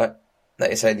 definitely. Like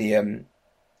you say,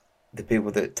 the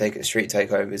people that take street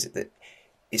takeovers, that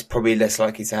it's probably less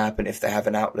likely to happen if they have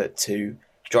an outlet to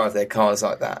drive their cars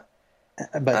like that.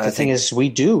 But the thing is, we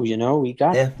do. We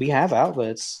have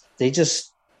outlets. I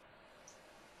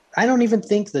don't even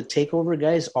think the takeover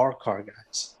guys are car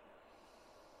guys.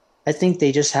 I think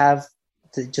they just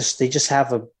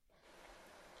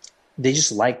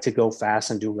like to go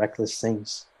fast and do reckless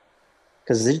things.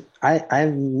 Because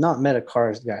I've not met a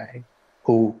cars guy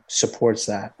who supports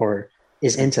that or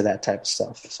is into that type of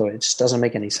stuff. So it just doesn't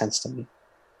make any sense to me.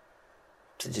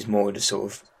 It's just more just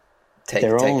sort of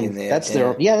taking the That's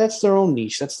their yeah. that's their own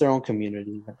niche. That's their own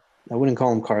community. I wouldn't call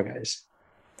them car guys.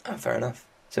 Oh, fair enough.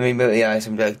 So I mean, but yeah,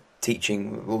 some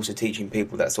also teaching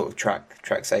people that sort of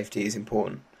track safety is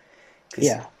important because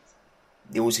Yeah,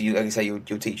 also like I say, you're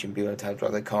teaching people how to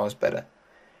drive their cars better,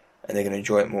 and they're going to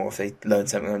enjoy it more if they learn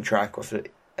something on track,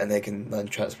 and they can learn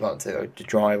transplant to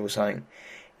drive or something.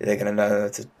 They're going to know how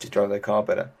to drive their car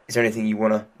better. Is there anything you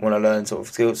wanna learn sort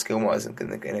of skill wise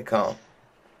in a car?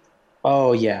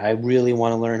 oh yeah, I really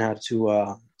want to learn how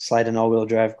to slide an all-wheel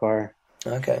drive car.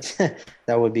 Okay.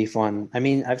 That would be fun. I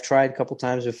mean, I've tried a couple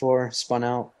times before, spun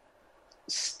out.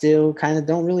 Still kind of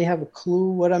don't really have a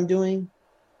clue what I'm doing.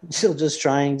 Still just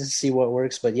trying to see what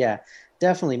works. But yeah,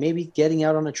 definitely maybe getting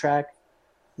out on a track,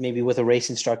 maybe with a race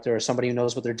instructor or somebody who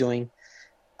knows what they're doing.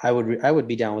 I would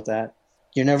be down with that.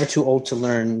 You're never too old to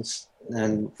learn,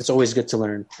 and it's always good to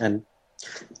learn and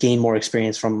gain more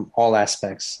experience from all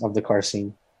aspects of the car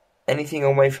scene. Anything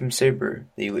away from Subaru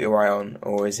that you eye on,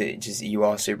 or is it just you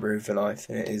are Subaru for life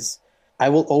and it is? I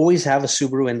will always have a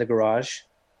Subaru in the garage,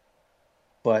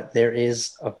 but there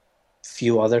is a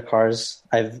few other cars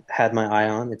I've had my eye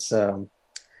on. It's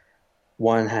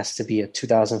one has to be a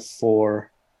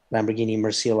 2004 Lamborghini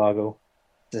Murcielago.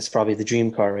 That's probably the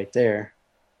dream car right there.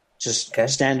 Just Okay.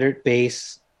 standard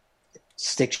base,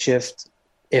 stick shift,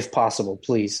 if possible,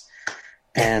 please.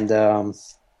 And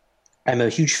I'm a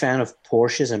huge fan of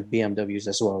Porsches and BMWs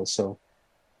as well. So,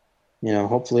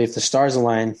 hopefully, if the stars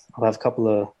align, I'll have a couple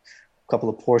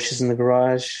of Porsches in the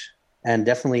garage, and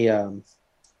definitely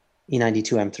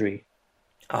E92 M3.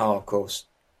 Oh, of course.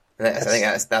 I think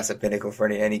that's a pinnacle for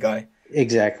any guy.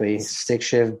 Exactly. Stick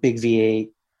shift, big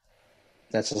V8.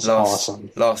 That's just awesome.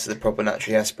 Last of the proper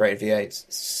naturally aspirated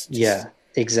V8s. Yeah,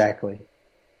 exactly.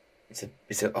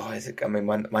 I mean,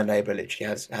 my neighbour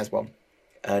literally has one,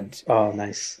 and Oh,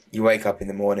 nice. you wake up in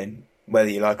the morning, whether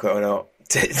you like it or not,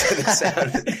 to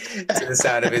the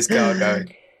sound of his car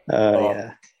going. Oh,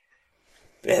 Yeah.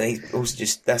 yeah. He also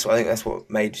I think that's what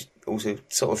made also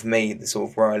sort of me the sort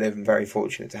of where I live. I'm very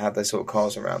fortunate to have those sort of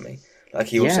cars around me.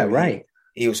 Like Yeah, right.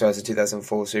 he also has a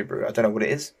 2004 Subaru. I don't know what it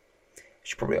is. I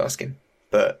should probably ask him.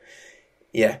 But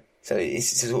yeah, so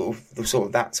it's sort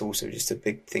of that's also just a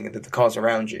big thing that the cars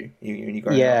around you when you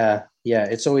growing up. Yeah.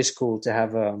 It's always cool to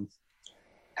have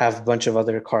a bunch of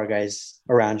other car guys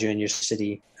around you in your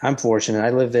city. I'm fortunate.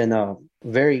 I live in a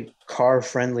very car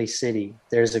friendly city.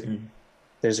 There's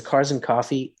a Cars and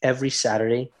Coffee every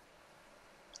Saturday,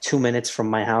 2 minutes from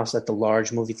my house at the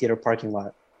large movie theater parking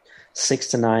lot, 6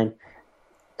 to 9.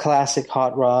 Classic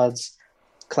hot rods,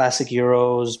 classic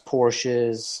Euros,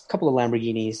 Porsches, a couple of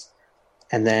Lamborghinis,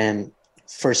 and then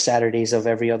first Saturdays of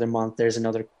every other month, there's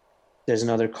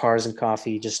another Cars and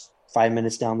Coffee just 5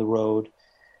 minutes down the road.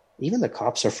 Even the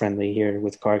cops are friendly here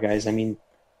with car guys. I mean,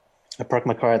 I park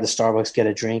my car at the Starbucks, get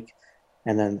a drink,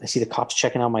 and then I see the cops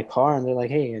checking out my car, and they're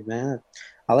like, "Hey, man,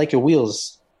 I like your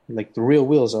wheels, like the real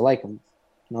wheels. I like them."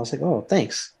 And I was like, "Oh,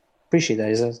 thanks, appreciate that."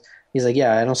 He's like,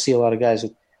 "Yeah, I don't see a lot of guys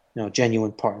with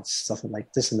genuine parts, stuff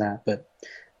like this and that, but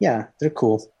yeah, they're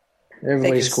cool.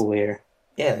 Everybody's cool here."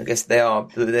 Yeah, I guess they are,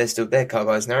 but they're car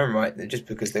guys in their own right. Just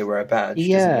because they wear a badge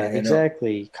doesn't Yeah, mean they're not.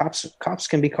 exactly. Cops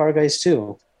can be car guys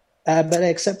too, but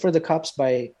except for the cops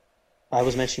by I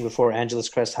was mentioning before, Angeles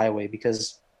Crest Highway,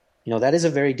 because that is a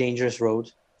very dangerous road.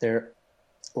 There,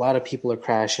 a lot of people are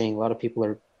crashing. A lot of people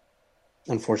are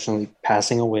unfortunately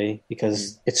passing away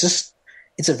because it's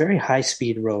a very high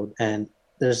speed road, and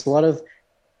there's a lot of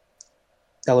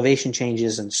elevation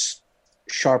changes and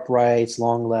sharp rights,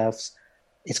 long lefts.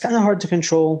 It's kind of hard to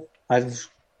control. I've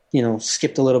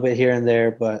skipped a little bit here and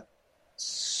there, but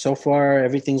so far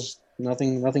everything's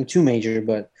nothing too major.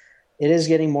 But it is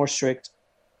getting more strict.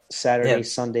 Saturday, Yeah,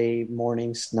 Sunday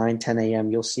mornings, 9, 10 a.m.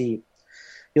 You'll see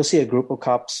a group of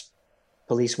cops,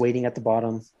 police waiting at the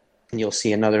bottom, and you'll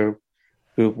see another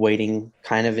group waiting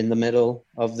kind of in the middle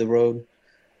of the road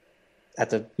at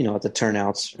the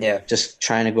turnouts, yeah, just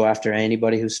trying to go after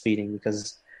anybody who's speeding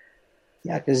because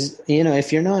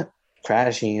if you're not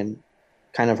crashing and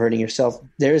kind of hurting yourself,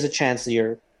 there is a chance that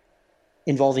you're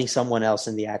involving someone else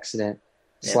in the accident,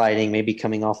 yeah. sliding, maybe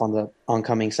coming off on the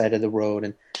oncoming side of the road.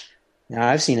 And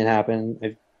I've seen it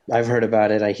happen. I've heard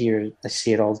about it. I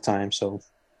see it all the time. So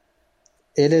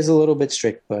it is a little bit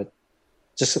strict, but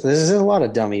there's a lot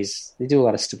of dummies. They do a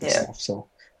lot of stupid stuff. So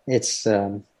it's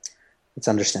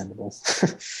understandable.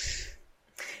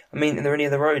 I mean, are there any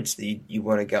other roads that you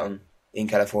want to get on in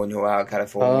California or out of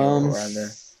California or around there?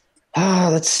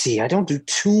 Let's see. I don't do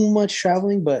too much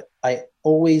traveling, but I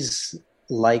always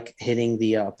like hitting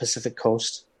the Pacific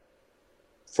Coast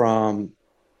from,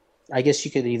 I guess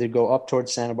you could either go up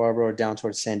towards Santa Barbara or down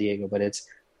towards San Diego, but it's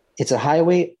a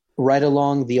highway right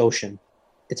along the ocean.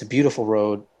 It's a beautiful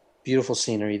road, beautiful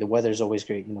scenery. The weather's always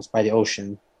great. It's by the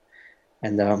ocean.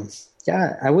 And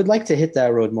yeah, I would like to hit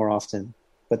that road more often,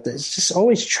 but there's just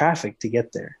always traffic to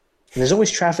get there. And there's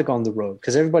always traffic on the road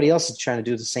because everybody else is trying to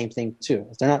do the same thing too.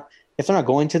 If they're not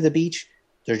going to the beach,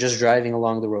 they're just driving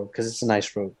along the road because it's a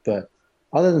nice road. But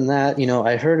other than that,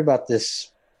 I heard about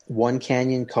this one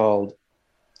canyon called,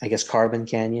 I guess, Carbon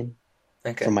Canyon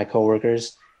from my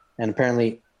coworkers, and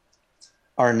apparently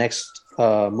our next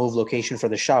move location for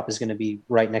the shop is going to be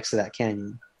right next to that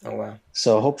canyon. Oh wow!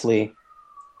 So hopefully,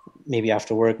 maybe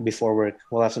after work, before work,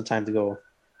 we'll have some time to go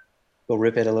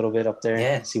rip it a little bit up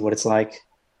there, see what it's like.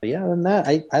 But yeah, other than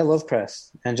that, I love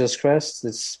Crest. Angeles Crest,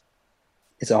 it's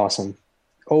awesome.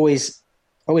 Always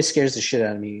scares the shit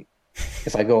out of me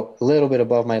if I go a little bit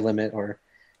above my limit or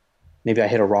maybe I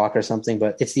hit a rock or something,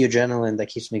 but it's the adrenaline that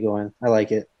keeps me going. I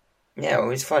like it. Yeah,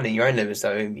 well, it's finding your own limits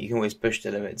though. You can always push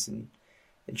the limits and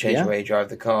change the way you drive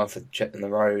the car for checking the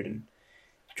road and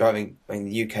driving. I mean,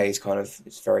 the UK is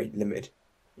it's very limited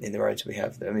in the roads we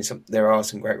have. I mean, there are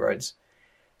some great roads,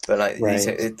 but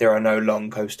there are no long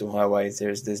coastal highways.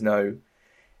 There's none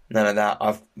of that.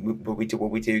 What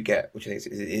we do get, which I think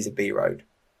is a B road,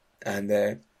 and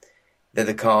they're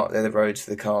the roads for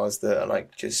the cars that are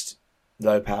like just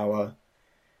low power.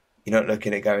 You're not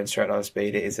looking at going straight line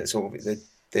speed. It is that sort of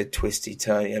the twisty,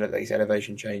 turny, these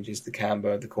elevation changes, the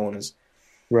camber, the corners.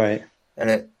 Right.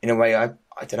 And in a way, I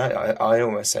don't know. I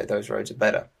almost say those roads are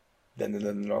better than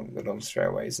the long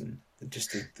straightaways and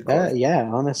just the yeah.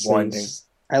 Honestly, winding.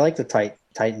 I like the tight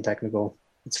and technical.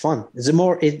 It's fun.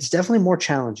 It's definitely more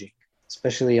challenging,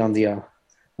 especially on the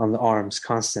arms,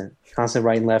 constant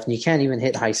right and left, and you can't even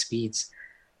hit high speeds.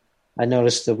 I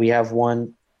noticed that we have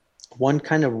one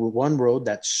road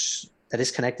that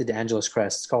is connected to Angeles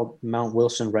Crest. It's called Mount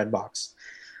Wilson Red Box.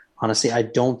 Honestly, I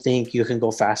don't think you can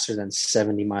go faster than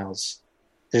 70 miles.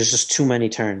 There's just too many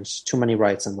turns, too many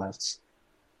rights and lefts.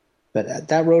 But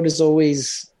that road is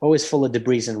always full of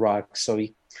debris and rocks, so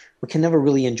we can never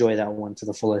really enjoy that one to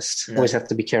the fullest. No. Always have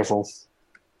to be careful.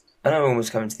 I know we're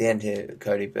almost coming to the end here,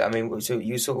 Cody, but I mean, so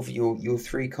you sort of your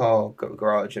 3-car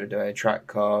garage, a track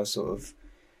car, sort of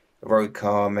a road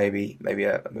car, maybe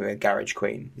a garage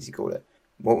queen, as you call it.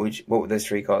 What would those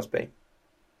 3 cars be?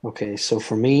 Okay, so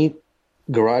for me,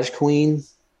 Garage Queen,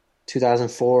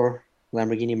 2004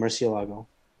 Lamborghini Murcielago.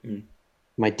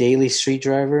 My daily street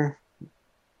driver,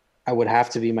 I would have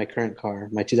to be my current car,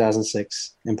 my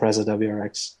 2006 Impreza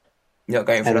WRX. You're not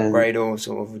going for an upgrade or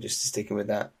sort of just sticking with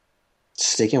that?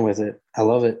 Sticking with it. I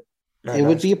love it. It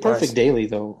would be a perfect daily,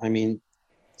 though. I mean,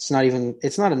 it's not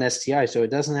an STI, so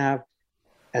it doesn't have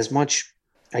as much,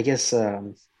 I guess,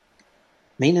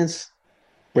 maintenance.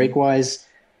 Brake-wise,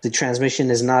 the transmission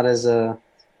is not as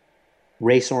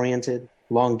race-oriented,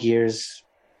 long gears,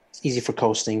 it's easy for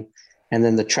coasting. And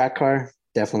then the track car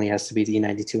definitely has to be the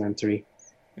E92 M3.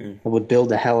 I would build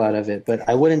the hell out of it, but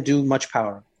I wouldn't do much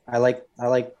power. I like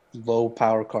low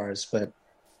power cars, but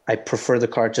I prefer the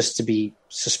car just to be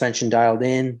suspension dialed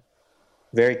in,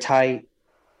 very tight,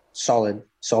 solid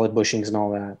bushings and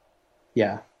all that.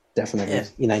 Yeah,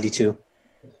 definitely E92.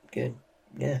 Good.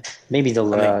 Yeah. Maybe the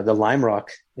Lime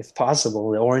Rock, if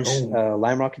possible, the orange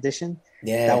Lime Rock edition.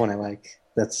 Yeah, that one I like.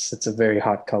 It's a very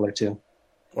hot color too.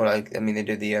 Well, they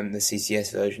do the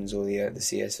CCS versions or the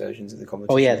CS versions of the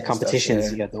competition. Oh yeah, the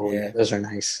competitions. Yeah. Those are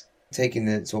nice. Taking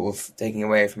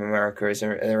away from America, are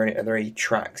there any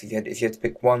tracks? If you had to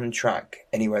pick one track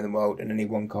anywhere in the world and only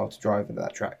one car to drive into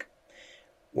that track,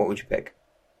 what would you pick?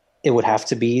 It would have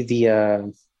to be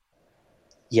the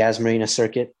Yas Marina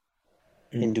circuit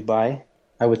in Dubai.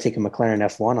 I would take a McLaren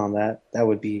F1 on that. That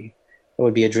would be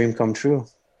a dream come true.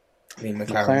 I mean,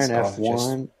 McLaren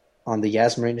F1 on the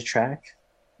Yas Marina track.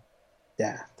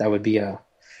 Yeah, that would be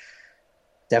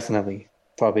definitely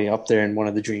probably up there in one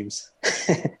of the dreams.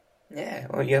 Yeah,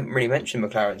 well, you haven't really mentioned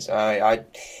McLarens.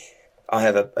 I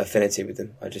have an affinity with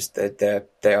them.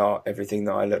 They are everything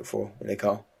that I look for in a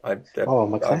car.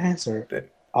 McLarens are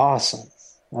awesome.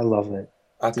 I love it.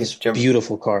 These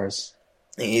beautiful cars.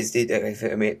 I mean, I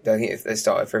think if they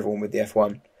started for everyone with the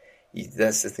F1,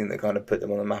 that's the thing that kind of put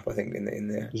them on the map. I think in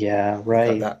the yeah,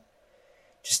 right. That,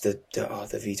 just the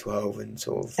V12 and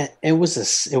sort of. And it was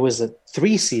a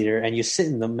 3-seater, and you sit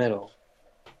in the middle.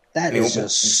 That is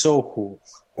just so cool.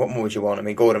 What more would you want? I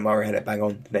mean, Gordon Murray had it bang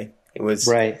on today. It was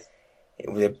right.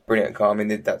 It was a brilliant car. I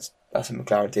mean, that's a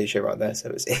McLaren T-shirt right there.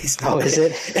 So it's not. Oh, is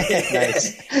it?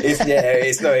 Nice.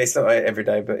 It's not every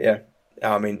day, but yeah.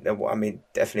 I mean,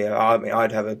 definitely.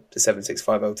 I'd have a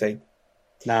 765 LT.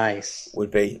 Nice.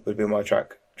 Would be my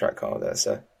track car there.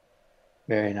 So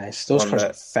very nice. Those cars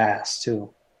are fast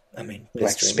too. I mean,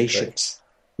 like spaceships.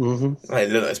 Mm-hmm. I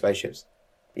look like spaceships.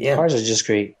 But yeah. Cars are just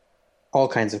great. All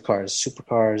kinds of cars,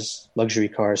 supercars, luxury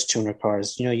cars, tuner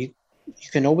cars. You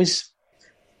can always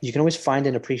find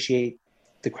and appreciate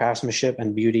the craftsmanship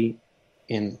and beauty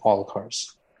in all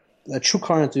cars. A true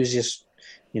car enthusiast,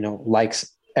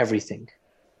 likes everything.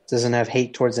 Doesn't have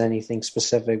hate towards anything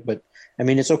specific, but I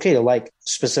mean, it's okay to like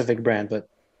specific brand, but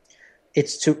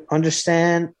it's to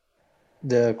understand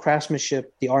the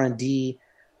craftsmanship, the R&D,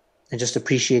 and just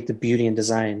appreciate the beauty and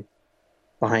design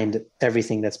behind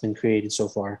everything that's been created so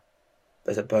far.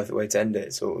 That's a perfect way to end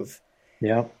it, sort of.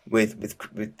 Yeah. With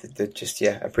the just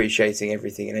appreciating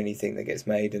everything and anything that gets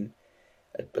made, and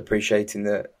appreciating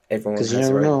that everyone has. Because you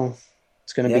never know,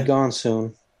 it's going to be gone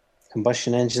soon.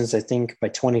 Combustion engines, I think, by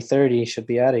 2030 should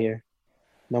be out of here.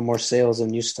 No more sales of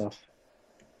new stuff.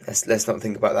 Let's not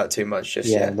think about that too much just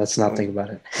yet. Yeah, let's not think about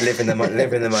it. Live in the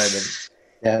moment.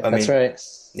 Yeah, that's right.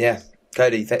 Yeah,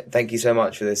 Cody, thank you so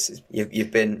much for this.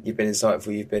 You've been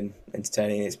insightful. You've been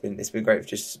entertaining. It's been great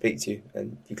just to speak to you,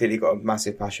 and you've clearly got a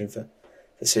massive passion for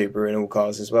Subaru and all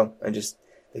cars as well, and just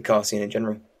the car scene in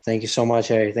general. Thank you so much,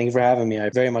 Harry. Thank you for having me. I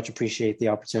very much appreciate the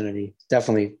opportunity.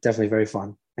 Definitely very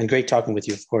fun. And great talking with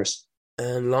you, of course.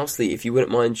 And lastly, if you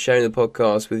wouldn't mind sharing the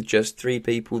podcast with just 3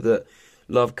 people that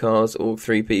love cars, or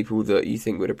 3 people that you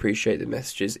think would appreciate the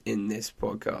messages in this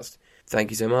podcast. Thank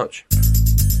you so much.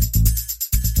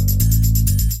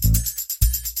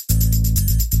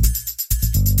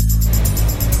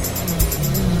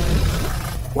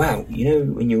 Wow,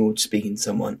 when you're speaking to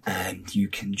someone and you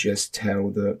can just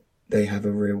tell that they have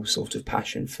a real sort of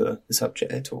passion for the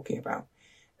subject they're talking about,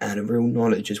 and a real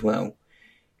knowledge as well.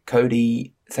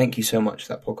 Cody, thank you so much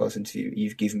for that podcast interview.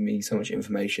 You've given me so much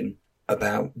information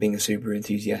about being a Subaru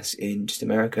enthusiast in just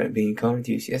America and being a car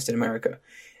enthusiast in America.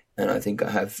 And I think I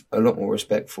have a lot more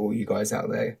respect for you guys out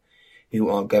there who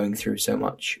are going through so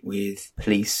much with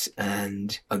police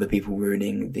and other people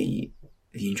ruining the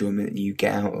enjoyment that you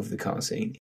get out of the car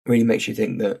scene. It really makes you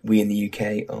think that we in the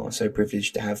UK are so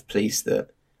privileged to have police that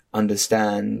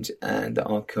understand and that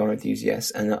are car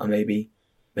enthusiasts and that are maybe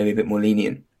a bit more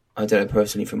lenient. I don't know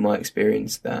personally from my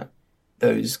experience that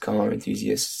those car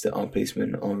enthusiasts that are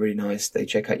policemen are really nice. They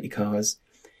check out your cars.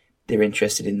 They're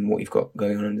interested in what you've got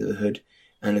going on under the hood.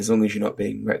 And as long as you're not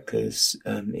being reckless,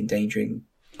 endangering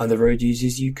other road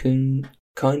users, you can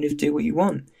kind of do what you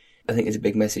want. I think there's a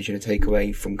big message and a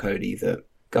takeaway from Cody that,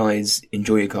 guys,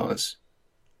 enjoy your cars.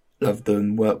 Love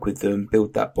them, work with them,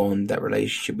 build that bond, that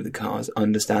relationship with the cars,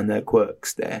 understand their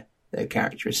quirks, their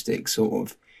characteristics, sort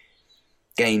of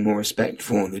gain more respect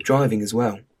for the driving as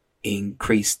well.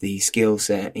 Increase the skill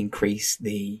set, increase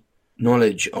the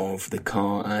knowledge of the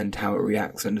car and how it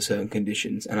reacts under certain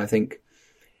conditions. And I think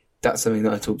that's something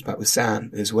that I talked about with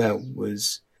Sam as well,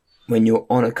 was when you're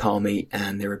on a car meet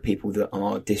and there are people that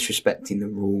are disrespecting the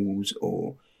rules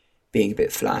or being a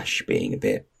bit flash, being a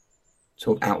bit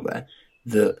sort of out there,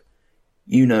 that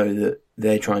that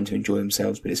they're trying to enjoy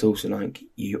themselves, but it's also like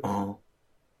you are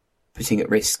putting at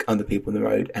risk other people on the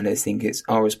road. And I think it's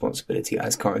our responsibility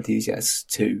as car enthusiasts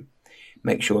to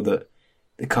make sure that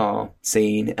the car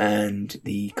scene and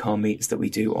the car meets that we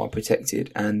do are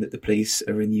protected, and that the police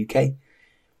are in the UK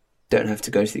don't have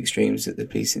to go to the extremes that the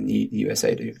police in the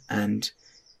USA do. And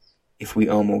if we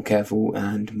are more careful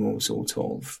and more sort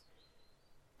of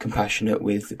compassionate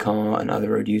with the car and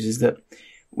other road users, that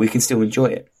we can still enjoy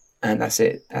it. And that's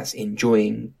it. That's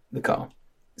enjoying the car.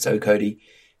 So Cody,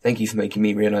 thank you for making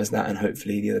me realise that, and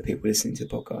hopefully the other people listening to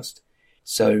the podcast.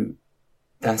 So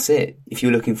that's it. If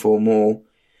you're looking for more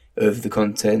of the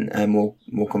content and more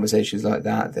conversations like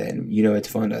that, then you know where to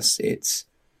find us. It's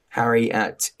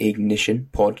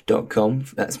harry@ignitionpod.com.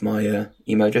 That's my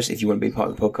email address if you want to be part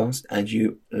of the podcast and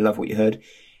you love what you heard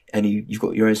and you've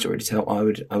got your own story to tell. I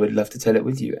would love to tell it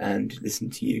with you and listen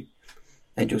to you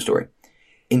and your story.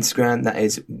 Instagram, that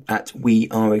is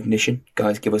 @weareignition.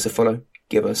 Guys, give us a follow.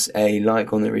 Give us a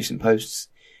like on the recent posts.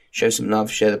 Show some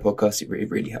love. Share the podcast. It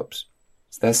really helps.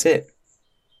 So that's it.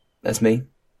 That's me.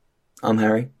 I'm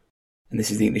Harry. And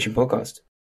this is the Ignition Podcast.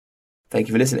 Thank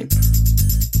you for listening.